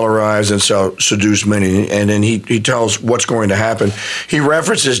prophets shall arise and shall seduce many. And then he tells what's going to happen. He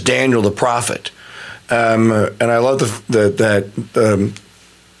references Daniel the prophet. And I love that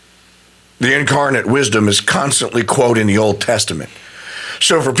the incarnate wisdom is constantly quoting the Old Testament.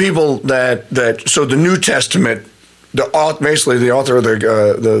 So for people so the New Testament, basically the author of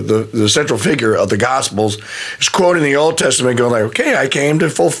the central figure of the Gospels is quoting the Old Testament, going like, okay, I came to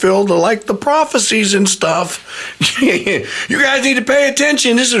fulfill the prophecies and stuff. You guys need to pay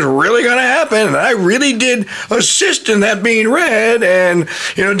attention. This is really going to happen. And I really did assist in that being read. And,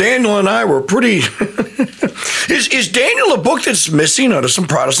 Daniel and I were pretty... Is Daniel a book that's missing out of some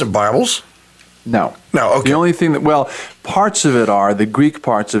Protestant Bibles? No. Okay. The only thing parts of it are the Greek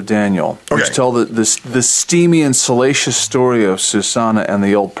parts of Daniel, which tell the steamy and salacious story of Susanna and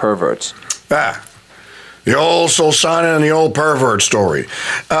the old perverts. The old Susanna and the old pervert story.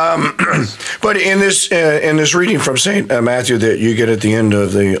 But in this reading from St. Matthew that you get at the end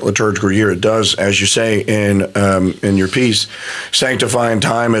of the liturgical year, it does, as you say in your piece, sanctifying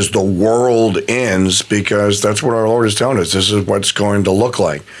time as the world ends, because that's what our Lord is telling us. This is what's going to look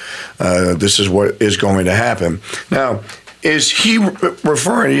like. This is what is going to happen. Now, is he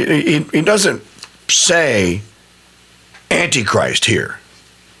referring, he doesn't say Antichrist here.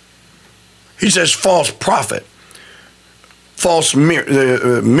 He says false prophet, false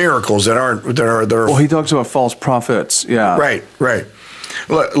miracles that are. Well, he talks about false prophets. Yeah. Right.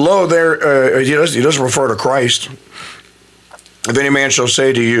 Lo, there he doesn't refer to Christ. If any man shall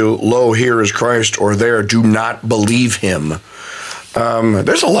say to you, "Lo, here is Christ," or "There," do not believe him.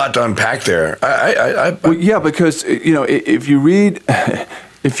 There's a lot to unpack there. Well, yeah, because if you read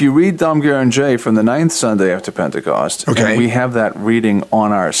Dom Guéranger from the 9th Sunday after Pentecost, okay, and we have that reading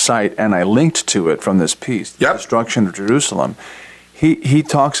on our site, and I linked to it from this piece, the destruction of Jerusalem. He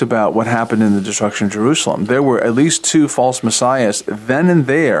talks about what happened in the destruction of Jerusalem. There were at least 2 false messiahs then and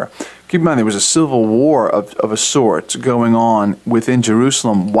there. Keep in mind, there was a civil war of a sort going on within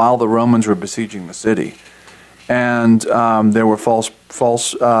Jerusalem while the Romans were besieging the city. And there were false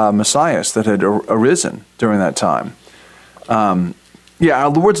messiahs that had arisen during that time. Our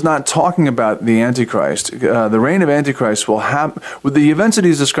Lord's not talking about the Antichrist. The reign of Antichrist will happen. With the events that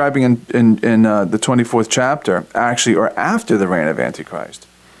he's describing in the 24th chapter, actually, are after the reign of Antichrist,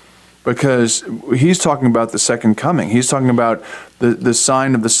 because he's talking about the second coming. He's talking about the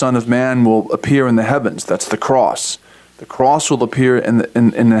sign of the Son of Man will appear in the heavens. That's the cross. The cross will appear in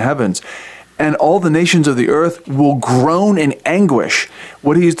the heavens. And all the nations of the earth will groan in anguish.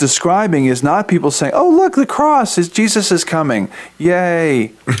 What he's describing is not people saying, "Oh, look, the cross, Jesus is coming.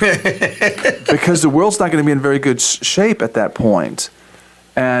 Yay." Because the world's not going to be in very good shape at that point.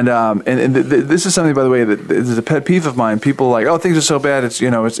 And this is something, by the way, that is a pet peeve of mine. People are like, "Oh, things are so bad.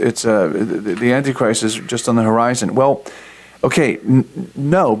 The Antichrist is just on the horizon." Well, okay,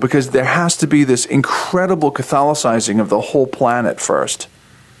 no, because there has to be this incredible Catholicizing of the whole planet first.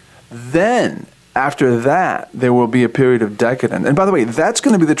 Then, after that, there will be a period of decadence. And by the way, that's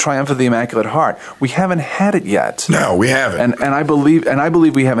going to be the triumph of the Immaculate Heart. We haven't had it yet. No, we haven't. And I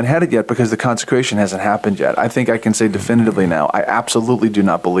believe we haven't had it yet because the consecration hasn't happened yet. I think I can say definitively now, I absolutely do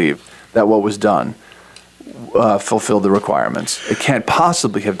not believe that what was done fulfilled the requirements. It can't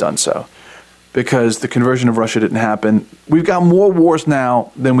possibly have done so because the conversion of Russia didn't happen. We've got more wars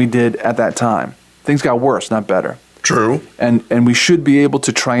now than we did at that time. Things got worse, not better. True. And we should be able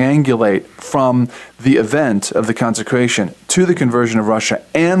to triangulate from the event of the consecration to the conversion of Russia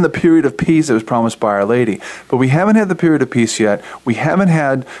and the period of peace that was promised by Our Lady. But we haven't had the period of peace yet. We haven't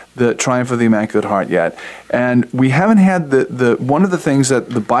had the triumph of the Immaculate Heart yet. And we haven't had the one of the things that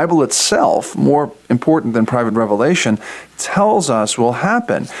the Bible itself, more important than private revelation, tells us will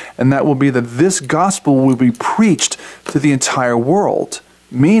happen. And that will be that this gospel will be preached to the entire world.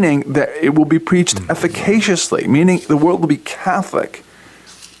 Meaning that it will be preached efficaciously, meaning the world will be Catholic.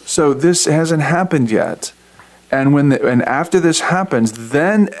 So this hasn't happened yet. And after this happens,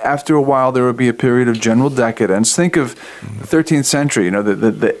 then after a while there will be a period of general decadence. Think of the 13th century,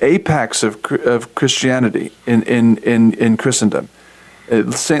 the apex of Christianity in Christendom.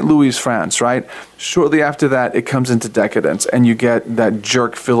 St. Louis, France, right? Shortly after that, it comes into decadence, and you get that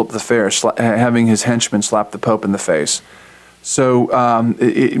jerk Philip the Fair having his henchmen slap the Pope in the face. So,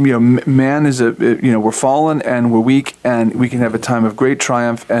 man is we're fallen and we're weak, and we can have a time of great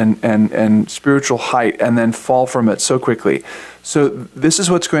triumph and spiritual height, and then fall from it so quickly. So this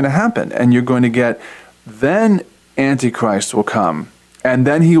is what's going to happen, and you're going to get, then Antichrist will come, and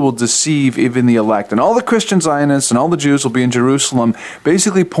then he will deceive even the elect, and all the Christian Zionists and all the Jews will be in Jerusalem,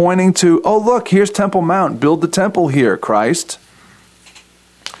 basically pointing to, oh look, here's Temple Mount, build the temple here, Christ.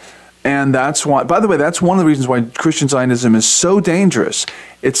 And that's why, by the way, that's one of the reasons why Christian Zionism is so dangerous.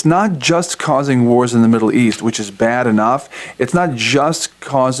 It's not just causing wars in the Middle East, which is bad enough. It's not just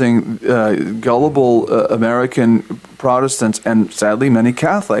causing gullible American Protestants and sadly many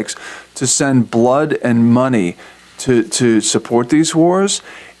Catholics to send blood and money to support these wars.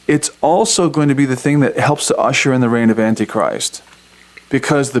 It's also going to be the thing that helps to usher in the reign of Antichrist.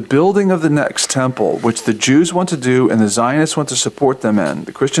 Because the building of the next temple, which the Jews want to do and the Zionists want to support them in,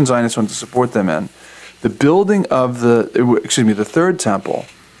 the Christian Zionists want to support them in, the building of the third temple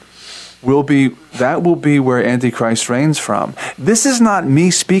will be where Antichrist reigns from. This is not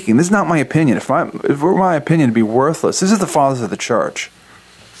me speaking. This is not my opinion. If it were my opinion, it'd be worthless. This is the fathers of the church.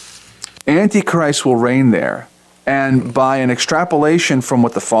 Antichrist will reign there. And by an extrapolation from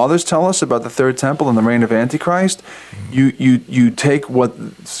what the fathers tell us about the third temple and the reign of Antichrist, you take what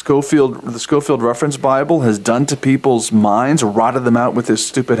the Scofield Reference Bible has done to people's minds, rotted them out with this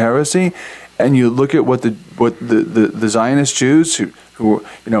stupid heresy, and you look at what the Zionist Jews who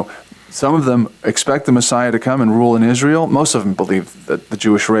some of them expect the Messiah to come and rule in Israel. Most of them believe that the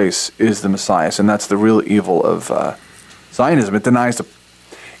Jewish race is the Messiah, and that's the real evil of Zionism. It denies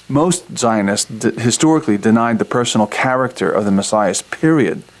most Zionists historically denied the personal character of the Messiah,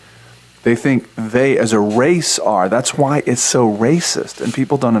 period. They think they as a race are. That's why it's so racist, and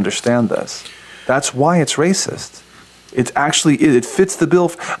people don't understand this. That's why it's racist. It's actually, it fits the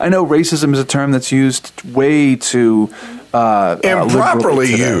bill. I know racism is a term that's used way too improperly liberally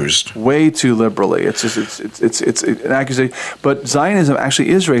today. used. Way too liberally. It's an accusation. But Zionism actually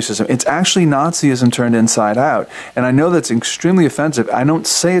is racism. It's actually Nazism turned inside out. And I know that's extremely offensive. I don't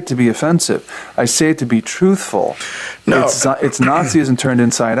say it to be offensive. I say it to be truthful. No. It's Nazism turned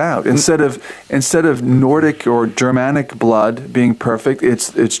inside out. Instead of Nordic or Germanic blood being perfect,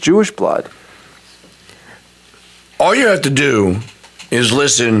 it's Jewish blood. All you have to do is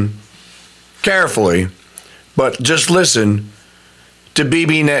listen carefully, but just listen to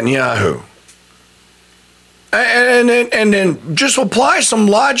Bibi Netanyahu. And then just apply some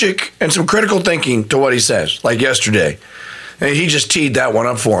logic and some critical thinking to what he says, like yesterday. And he just teed that one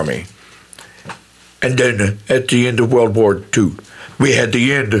up for me. And then at the end of World War II, we had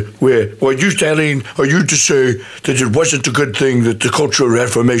the end where, are you to say that it wasn't a good thing that the Cultural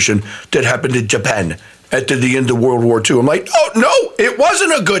Reformation that happened in Japan at the end of World War II? I'm like, oh, no, it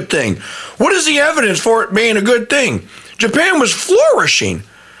wasn't a good thing. What is the evidence for it being a good thing? Japan was flourishing,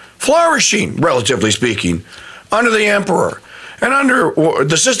 relatively speaking, under the emperor and under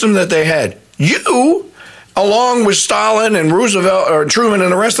the system that they had. You, along with Stalin and Roosevelt or Truman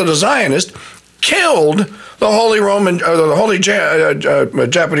and the rest of the Zionists, killed the Holy Roman, or the Holy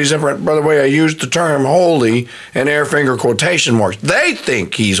Japanese Emperor. By the way, I used the term holy in air finger quotation marks. They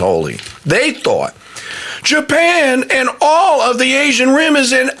think he's holy. They thought. Japan and all of the Asian Rim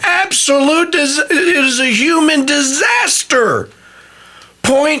is an absolute, it is a human disaster.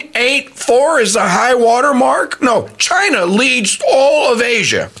 0.84 is the high water mark. No, China leads all of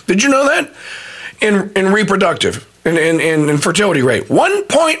Asia. Did you know that? In reproductive, in fertility rate.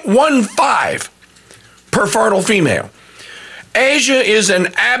 1.15 per fertile female. Asia is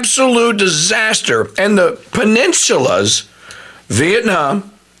an absolute disaster. And the peninsulas,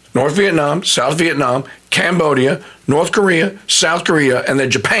 Vietnam, North Vietnam, South Vietnam, Cambodia, North Korea, South Korea, and then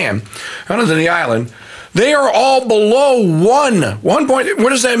Japan, under the island, they are all below 1 point. What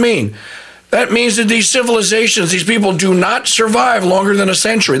does that mean? That means that these civilizations, these people do not survive longer than a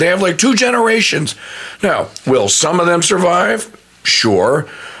century. They have like 2 generations. Now, will some of them survive? Sure.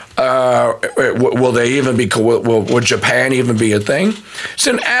 Will they even be? Will Japan even be a thing? It's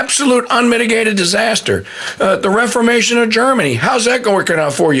an absolute unmitigated disaster. The Reformation of Germany. How's that working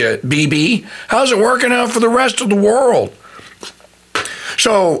out for you, BB? How's it working out for the rest of the world?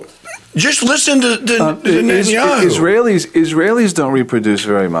 So, just listen to Netanyahu. Israelis don't reproduce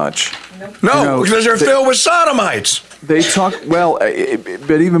very much. No, because they're filled with sodomites. They talk but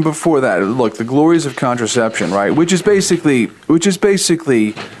even before that, look, the glories of contraception, right? Which is basically.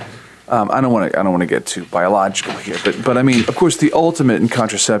 I don't want to get too biological here, but I mean, of course, the ultimate in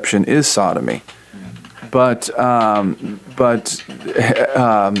contraception is sodomy. But the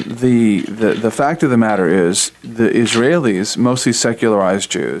fact of the matter is, the Israelis, mostly secularized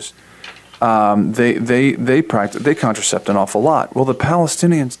Jews, they contracept an awful lot. Well, the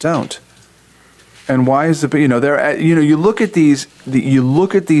Palestinians don't. And why is it? You look at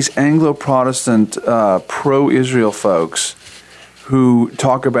these Anglo-Protestant pro-Israel folks who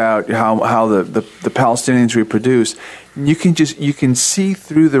talk about how the Palestinians reproduce. You can see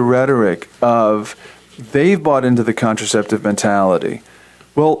through the rhetoric of they've bought into the contraceptive mentality.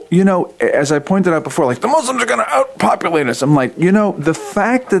 Well, as I pointed out before, like the Muslims are going to outpopulate us. I'm like, the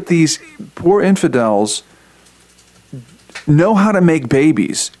fact that these poor infidels know how to make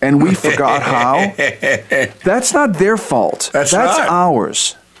babies and we forgot how, that's not their fault. That's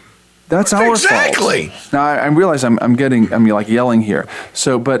ours. That's our exactly. fault. Now I realize I'm like yelling here.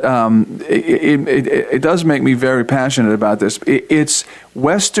 So, but it does make me very passionate about this. It's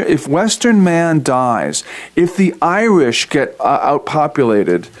Western. If Western man dies, if the Irish get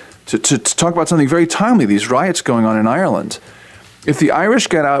outpopulated, to talk about something very timely, these riots going on in Ireland. If the Irish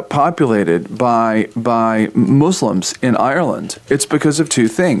get outpopulated by Muslims in Ireland, it's because of 2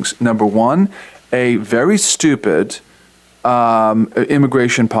 things. Number one, a very stupid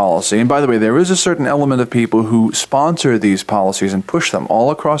immigration policy. And by the way, there is a certain element of people who sponsor these policies and push them all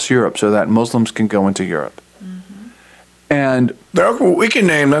across Europe so that Muslims can go into Europe. Mm-hmm. And we can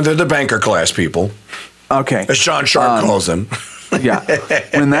name them. They're the banker class people. Okay. As Sean Sharp calls them. Yeah.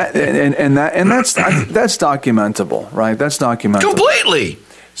 When that's documentable, right? That's documentable. Completely.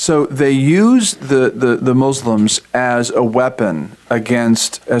 So they use the Muslims as a weapon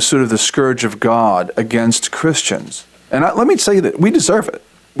as sort of the scourge of God against Christians. And let me tell you that we deserve it.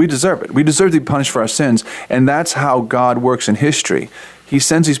 We deserve it. We deserve to be punished for our sins. And that's how God works in history. He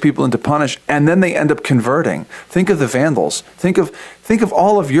sends these people in to punish, and then they end up converting. Think of the Vandals. Think of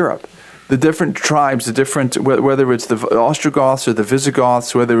all of Europe. the different tribes, whether it's the Ostrogoths or the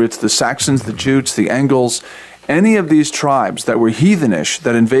Visigoths, whether it's the Saxons, the Jutes, the Angles, any of these tribes that were heathenish,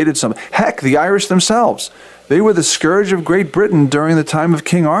 that invaded heck, the Irish themselves, they were the scourge of Great Britain during the time of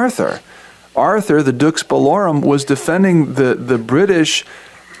King Arthur. Arthur, the Dux Bellorum, was defending the British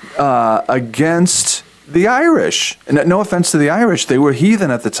against the Irish. And no offense to the Irish, they were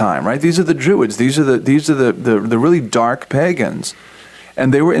heathen at the time, right? These are the Druids. These are the really dark pagans,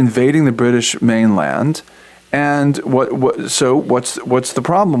 and they were invading the British mainland. And what's the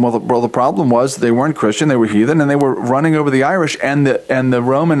problem? Well, the problem was they weren't Christian, they were heathen, and they were running over the Irish. And the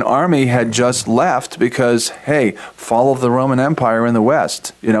Roman army had just left because, hey, fall of the Roman Empire in the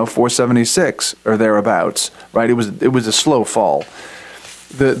West, 476 or thereabouts, right? It was a slow fall.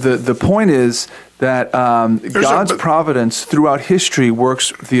 The point is that God's providence throughout history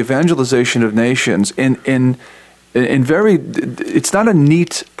works the evangelization of nations in very, it's not a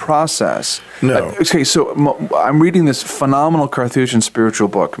neat process. No. Okay, so I'm reading this phenomenal Carthusian spiritual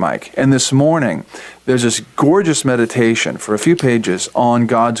book, Mike, and this morning there's this gorgeous meditation for a few pages on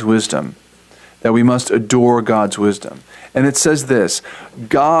God's wisdom, that we must adore God's wisdom. And it says this: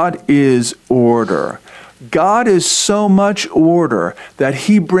 God is order. God is so much order that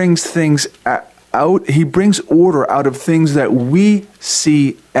he brings things out. He brings order out of things that we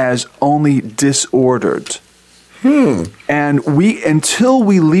see as only disordered. And until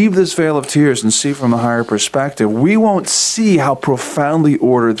we leave this veil of tears and see from a higher perspective, we won't see how profoundly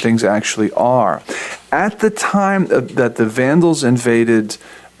ordered things actually are. At the time that the Vandals invaded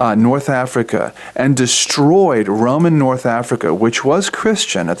North Africa and destroyed Roman North Africa, which was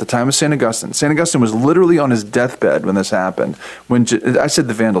Christian at the time of St. Augustine. St. Augustine was literally on his deathbed when this happened.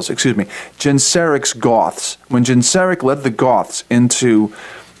 Genseric's Goths. When Genseric led the Goths into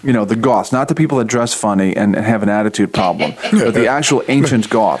the Goths, not the people that dress funny and have an attitude problem, but the actual ancient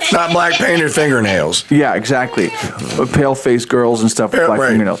Goths. Not black painted fingernails. Yeah, exactly. Pale-faced girls and stuff with black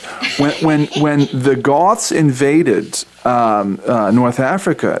fingernails. When the Goths invaded North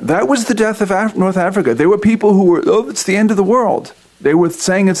Africa, that was the death of North Africa. There were people who were, it's the end of the world. They were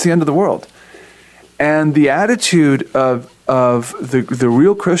saying it's the end of the world. And the attitude of the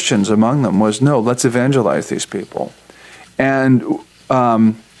real Christians among them was, no, let's evangelize these people. And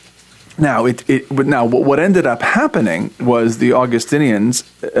Now, what ended up happening was the Augustinians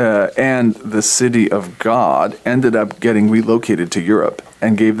and the City of God ended up getting relocated to Europe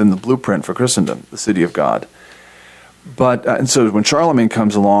and gave them the blueprint for Christendom, the City of God. But and so when Charlemagne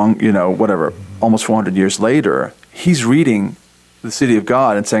comes along, almost 400 years later, he's reading the City of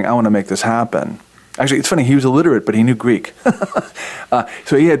God and saying, "I want to make this happen." Actually, it's funny. He was illiterate, but he knew Greek,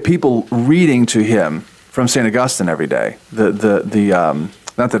 so he had people reading to him from St. Augustine every day.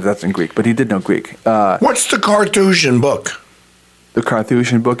 Not that that's in Greek, but he did know Greek. What's the Carthusian book? The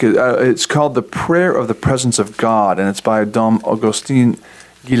Carthusian book it's called The Prayer of the Presence of God, and it's by Dom Augustin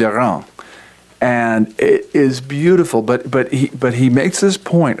Guillerin, and it is beautiful. But he makes this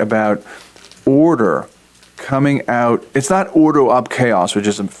point about order coming out. It's not ordo ab chaos, which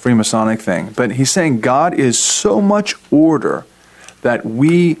is a Freemasonic thing, but he's saying God is so much order that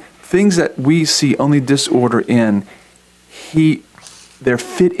things that we see only disorder in, they're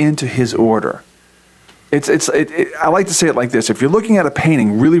fit into his order. I like to say it like this. If you're looking at a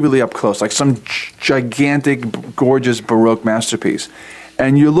painting really, really up close, like some gigantic, gorgeous Baroque masterpiece,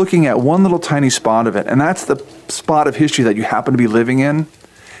 and you're looking at one little tiny spot of it, and that's the spot of history that you happen to be living in,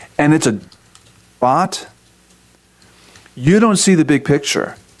 and it's a spot, you don't see the big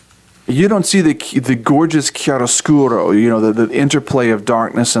picture. You don't see the gorgeous chiaroscuro, the interplay of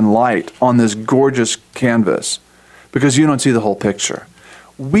darkness and light on this gorgeous canvas, because you don't see the whole picture.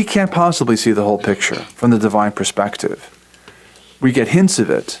 We can't possibly see the whole picture from the divine perspective. We get hints of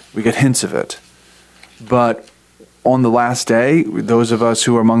it. But on the last day, those of us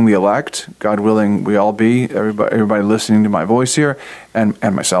who are among the elect, God willing, we all be, everybody listening to my voice here, and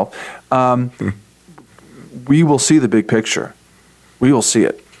myself, we will see the big picture. We will see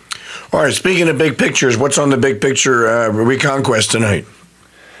it. All right, speaking of big pictures, what's on the big picture Reconquest tonight?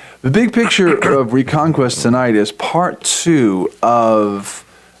 The big picture of Reconquest tonight is part 2 of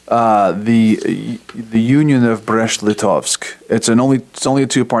the Union of Brest-Litovsk. It's only a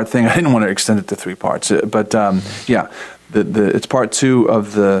 2-part thing. I didn't want to extend it to 3 parts, but it's part 2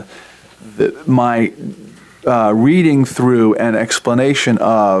 of my reading through an explanation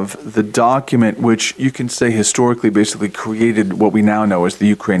of the document, which you can say historically basically created what we now know as the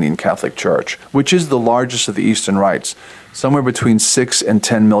Ukrainian Catholic Church, which is the largest of the Eastern Rites, somewhere between 6 and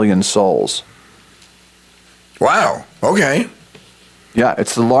 10 million souls. Wow. Okay. Yeah,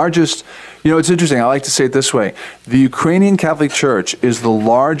 it's the largest You know, it's interesting. I like to say it this way. The Ukrainian Catholic Church is the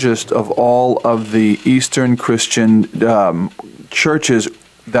largest of all of the Eastern Christian churches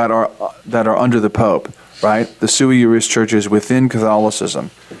that are under the Pope, right? The Sui Iuris churches within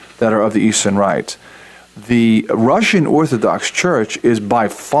Catholicism that are of the Eastern Rite. The Russian Orthodox Church is by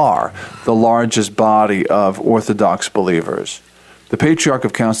far the largest body of Orthodox believers. The Patriarch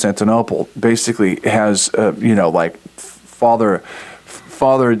of Constantinople basically has, like Father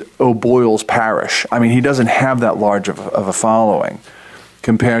O'Boyle's parish. I mean, he doesn't have that large of a following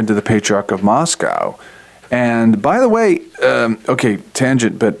compared to the Patriarch of Moscow. And by the way,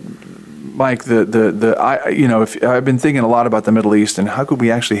 tangent, but Mike, I've been thinking a lot about the Middle East and how could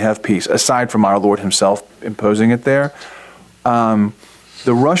we actually have peace aside from our Lord Himself imposing it there.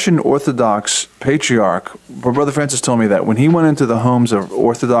 The Russian Orthodox Patriarch, Brother Francis told me that when he went into the homes of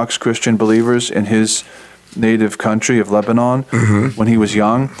Orthodox Christian believers in his native country of Lebanon, when he was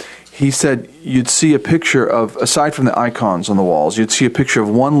young, he said you'd see a picture of, aside from the icons on the walls, you'd see a picture of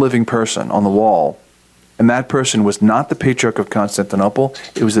one living person on the wall, and that person was not the Patriarch of Constantinople,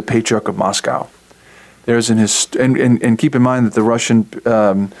 it was the Patriarch of Moscow. There's in his, and keep in mind that the Russian,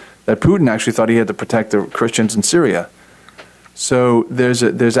 that Putin actually thought he had to protect the Christians in Syria. So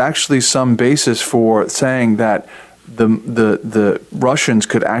there's actually some basis for saying that the Russians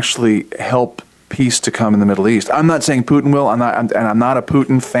could actually help peace to come in the Middle East. I'm not saying Putin will. I'm not a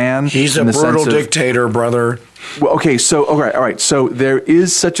Putin fan. He's a brutal dictator, brother. Well, okay. So all right. So there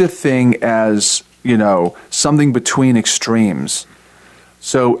is such a thing as something between extremes.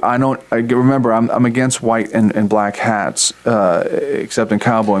 So remember I'm against white and black hats, except in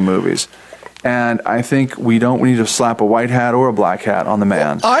cowboy movies. And I think we don't need to slap a white hat or a black hat on the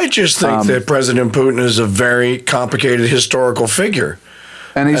man. I just think that President Putin is a very complicated historical figure.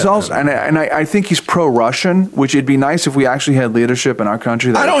 And he's also, and I think he's pro-Russian, which it'd be nice if we actually had leadership in our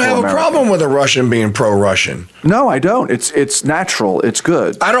country. I don't have a problem with a Russian being pro-Russian. No, I don't. It's natural. It's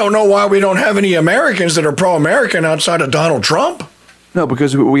good. I don't know why we don't have any Americans that are pro-American outside of Donald Trump. No,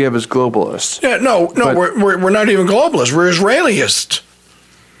 because we have as globalists. Yeah, we're not even globalists. We're Israelists.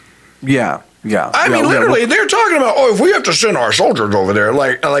 Yeah. I mean, literally, they're talking about, if we have to send our soldiers over there,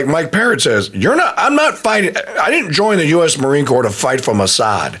 like Mike Parrott says, I'm not fighting. I didn't join the U.S. Marine Corps to fight for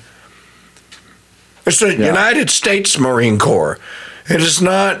Mossad. It's the United States Marine Corps. It is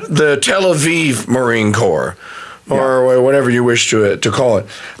not the Tel Aviv Marine Corps, or whatever you wish to call it.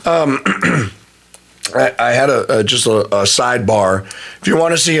 I had just a sidebar. If you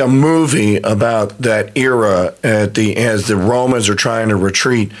want to see a movie about that era as the Romans are trying to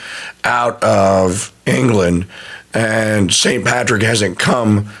retreat out of England and St. Patrick hasn't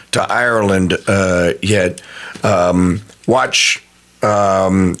come to Ireland yet, watch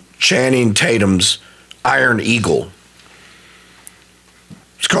Channing Tatum's Iron Eagle.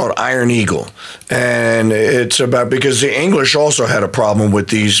 It's called Iron Eagle, and it's about, because the English also had a problem with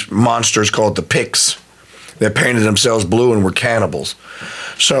these monsters called the Picts that painted themselves blue and were cannibals.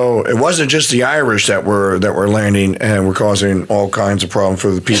 So it wasn't just the Irish that were landing and were causing all kinds of problems for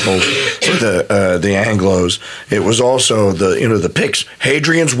the people, for the Anglos. It was also the Picts.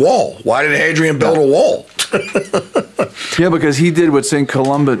 Hadrian's Wall. Why did Hadrian build a wall? Yeah, because he did what Saint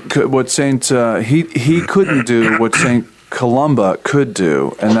Columba, he couldn't do what Saint Columba could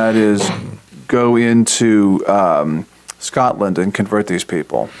do, and that is go into Scotland and convert these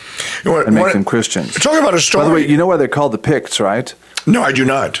people and make them Christians. Talk about a story. By the way, you know why they're called the Picts, right? No, I do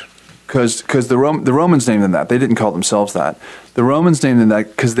not. Because the Romans named them that. They didn't call themselves that. The Romans named them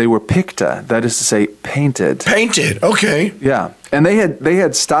that because they were picta, that is to say, painted. Painted, okay. Yeah, and they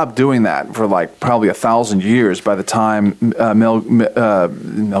had stopped doing that for like probably 1,000 years by the time Mel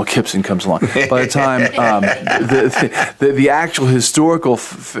Gibson comes along. By the time the actual historical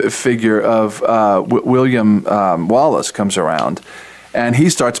figure of William Wallace comes around. And he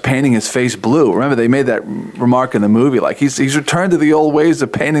starts painting his face blue. Remember, they made that remark in the movie, like he's returned to the old ways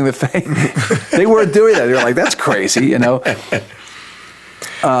of painting the face. They weren't doing that. They were like, that's crazy, That'd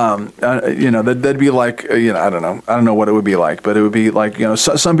be like, I don't know what it would be like, but it would be like,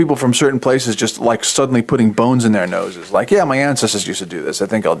 some people from certain places just like suddenly putting bones in their noses. Like, yeah, my ancestors used to do this. I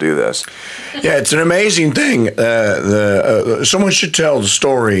think I'll do this. Yeah, it's an amazing thing. Someone should tell the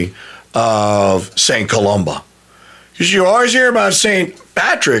story of St. Columba. Because you always hear about St.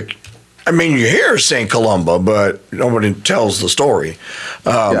 Patrick. I mean, you hear St. Columba, but nobody tells the story.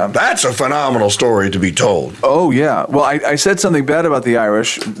 That's a phenomenal story to be told. Oh, yeah. Well, I said something bad about the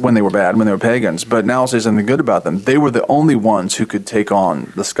Irish when they were bad, when they were pagans, but now I'll say something good about them. They were the only ones who could take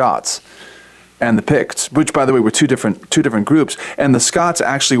on the Scots and the Picts, which, by the way, were two different groups. And the Scots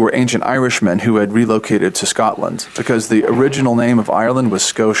actually were ancient Irishmen who had relocated to Scotland because the original name of Ireland was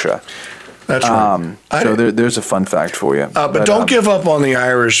Scotia. That's right. So there's a fun fact for you. But don't give up on the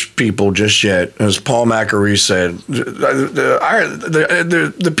Irish people just yet. As Paul McAree said,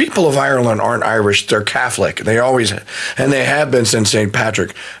 the people of Ireland aren't Irish. They're Catholic. They always, and they have been since St.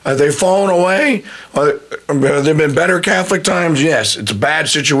 Patrick. Are they fallen away? Have there been better Catholic times? Yes. It's a bad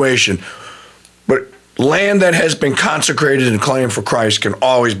situation. But land that has been consecrated and claimed for Christ can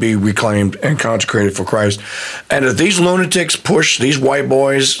always be reclaimed and consecrated for Christ. And if these lunatics push these white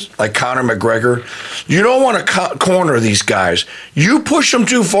boys like Conor McGregor, you don't want to corner these guys. You push them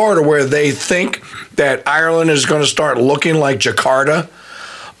too far to where they think that Ireland is going to start looking like Jakarta.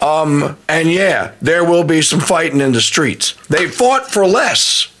 And yeah, there will be some fighting in the streets. They fought for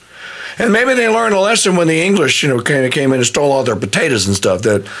less. And maybe they learned a lesson when the English, kind of came in and stole all their potatoes and stuff.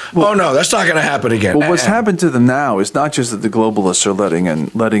 That oh no, that's not going to happen again. Well, what's happened to them now is not just that the globalists are letting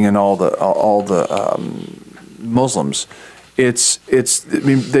in all the Muslims. I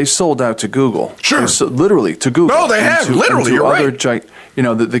mean, they sold out to Google. Sure, literally to Google. No, they have literally. You're right.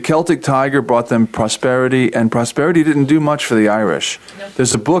 The Celtic Tiger brought them prosperity, and prosperity didn't do much for the Irish. Nope.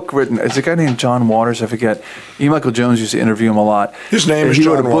 There's a book written. It's a guy named John Waters. I forget. E. Michael Jones used to interview him a lot. His name is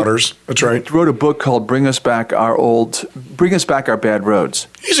John Waters. That's right. He wrote a book called "Bring Us Back Our Bad Roads."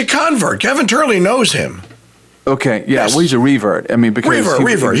 He's a convert. Kevin Turley knows him. Okay, yeah, yes. Well, he's a revert. I mean, because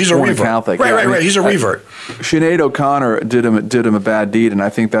revert. He's a revert. Catholic. Right. He's a revert. Sinead O'Connor did him a bad deed, and I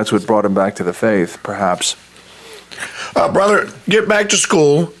think that's what brought him back to the faith, perhaps. Brother, get back to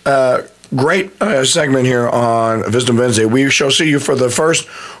school. Great segment here on Wisdom Wednesday. We shall see you for the first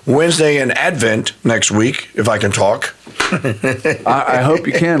Wednesday in Advent next week, if I can talk. I hope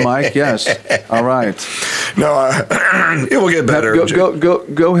you can, Mike. Yes. All right. No, it will get better.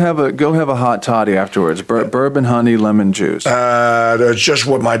 Go have a hot toddy afterwards. Bourbon, honey, lemon juice. That's just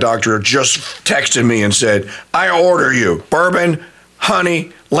what my doctor just texted me and said. I order you bourbon,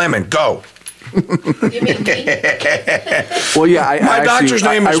 honey, lemon. Go. You mean me? Well, yeah. My doctor's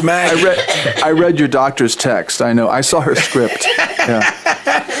name is Maggie. I read your doctor's text. I know. I saw her script. Yeah.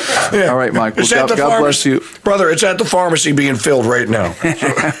 All right, Mike. Well, God bless you, brother. It's at the pharmacy being filled right now.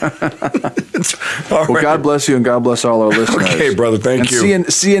 Well, God bless you, and God bless all our listeners. Okay, brother. Thank you.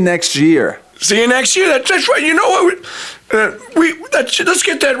 See you next year. See you next year. That's right. You know what? Let's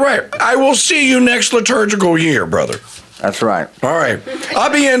get that right. I will see you next liturgical year, brother. That's right. All right. A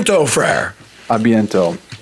biento, Frere. A biento.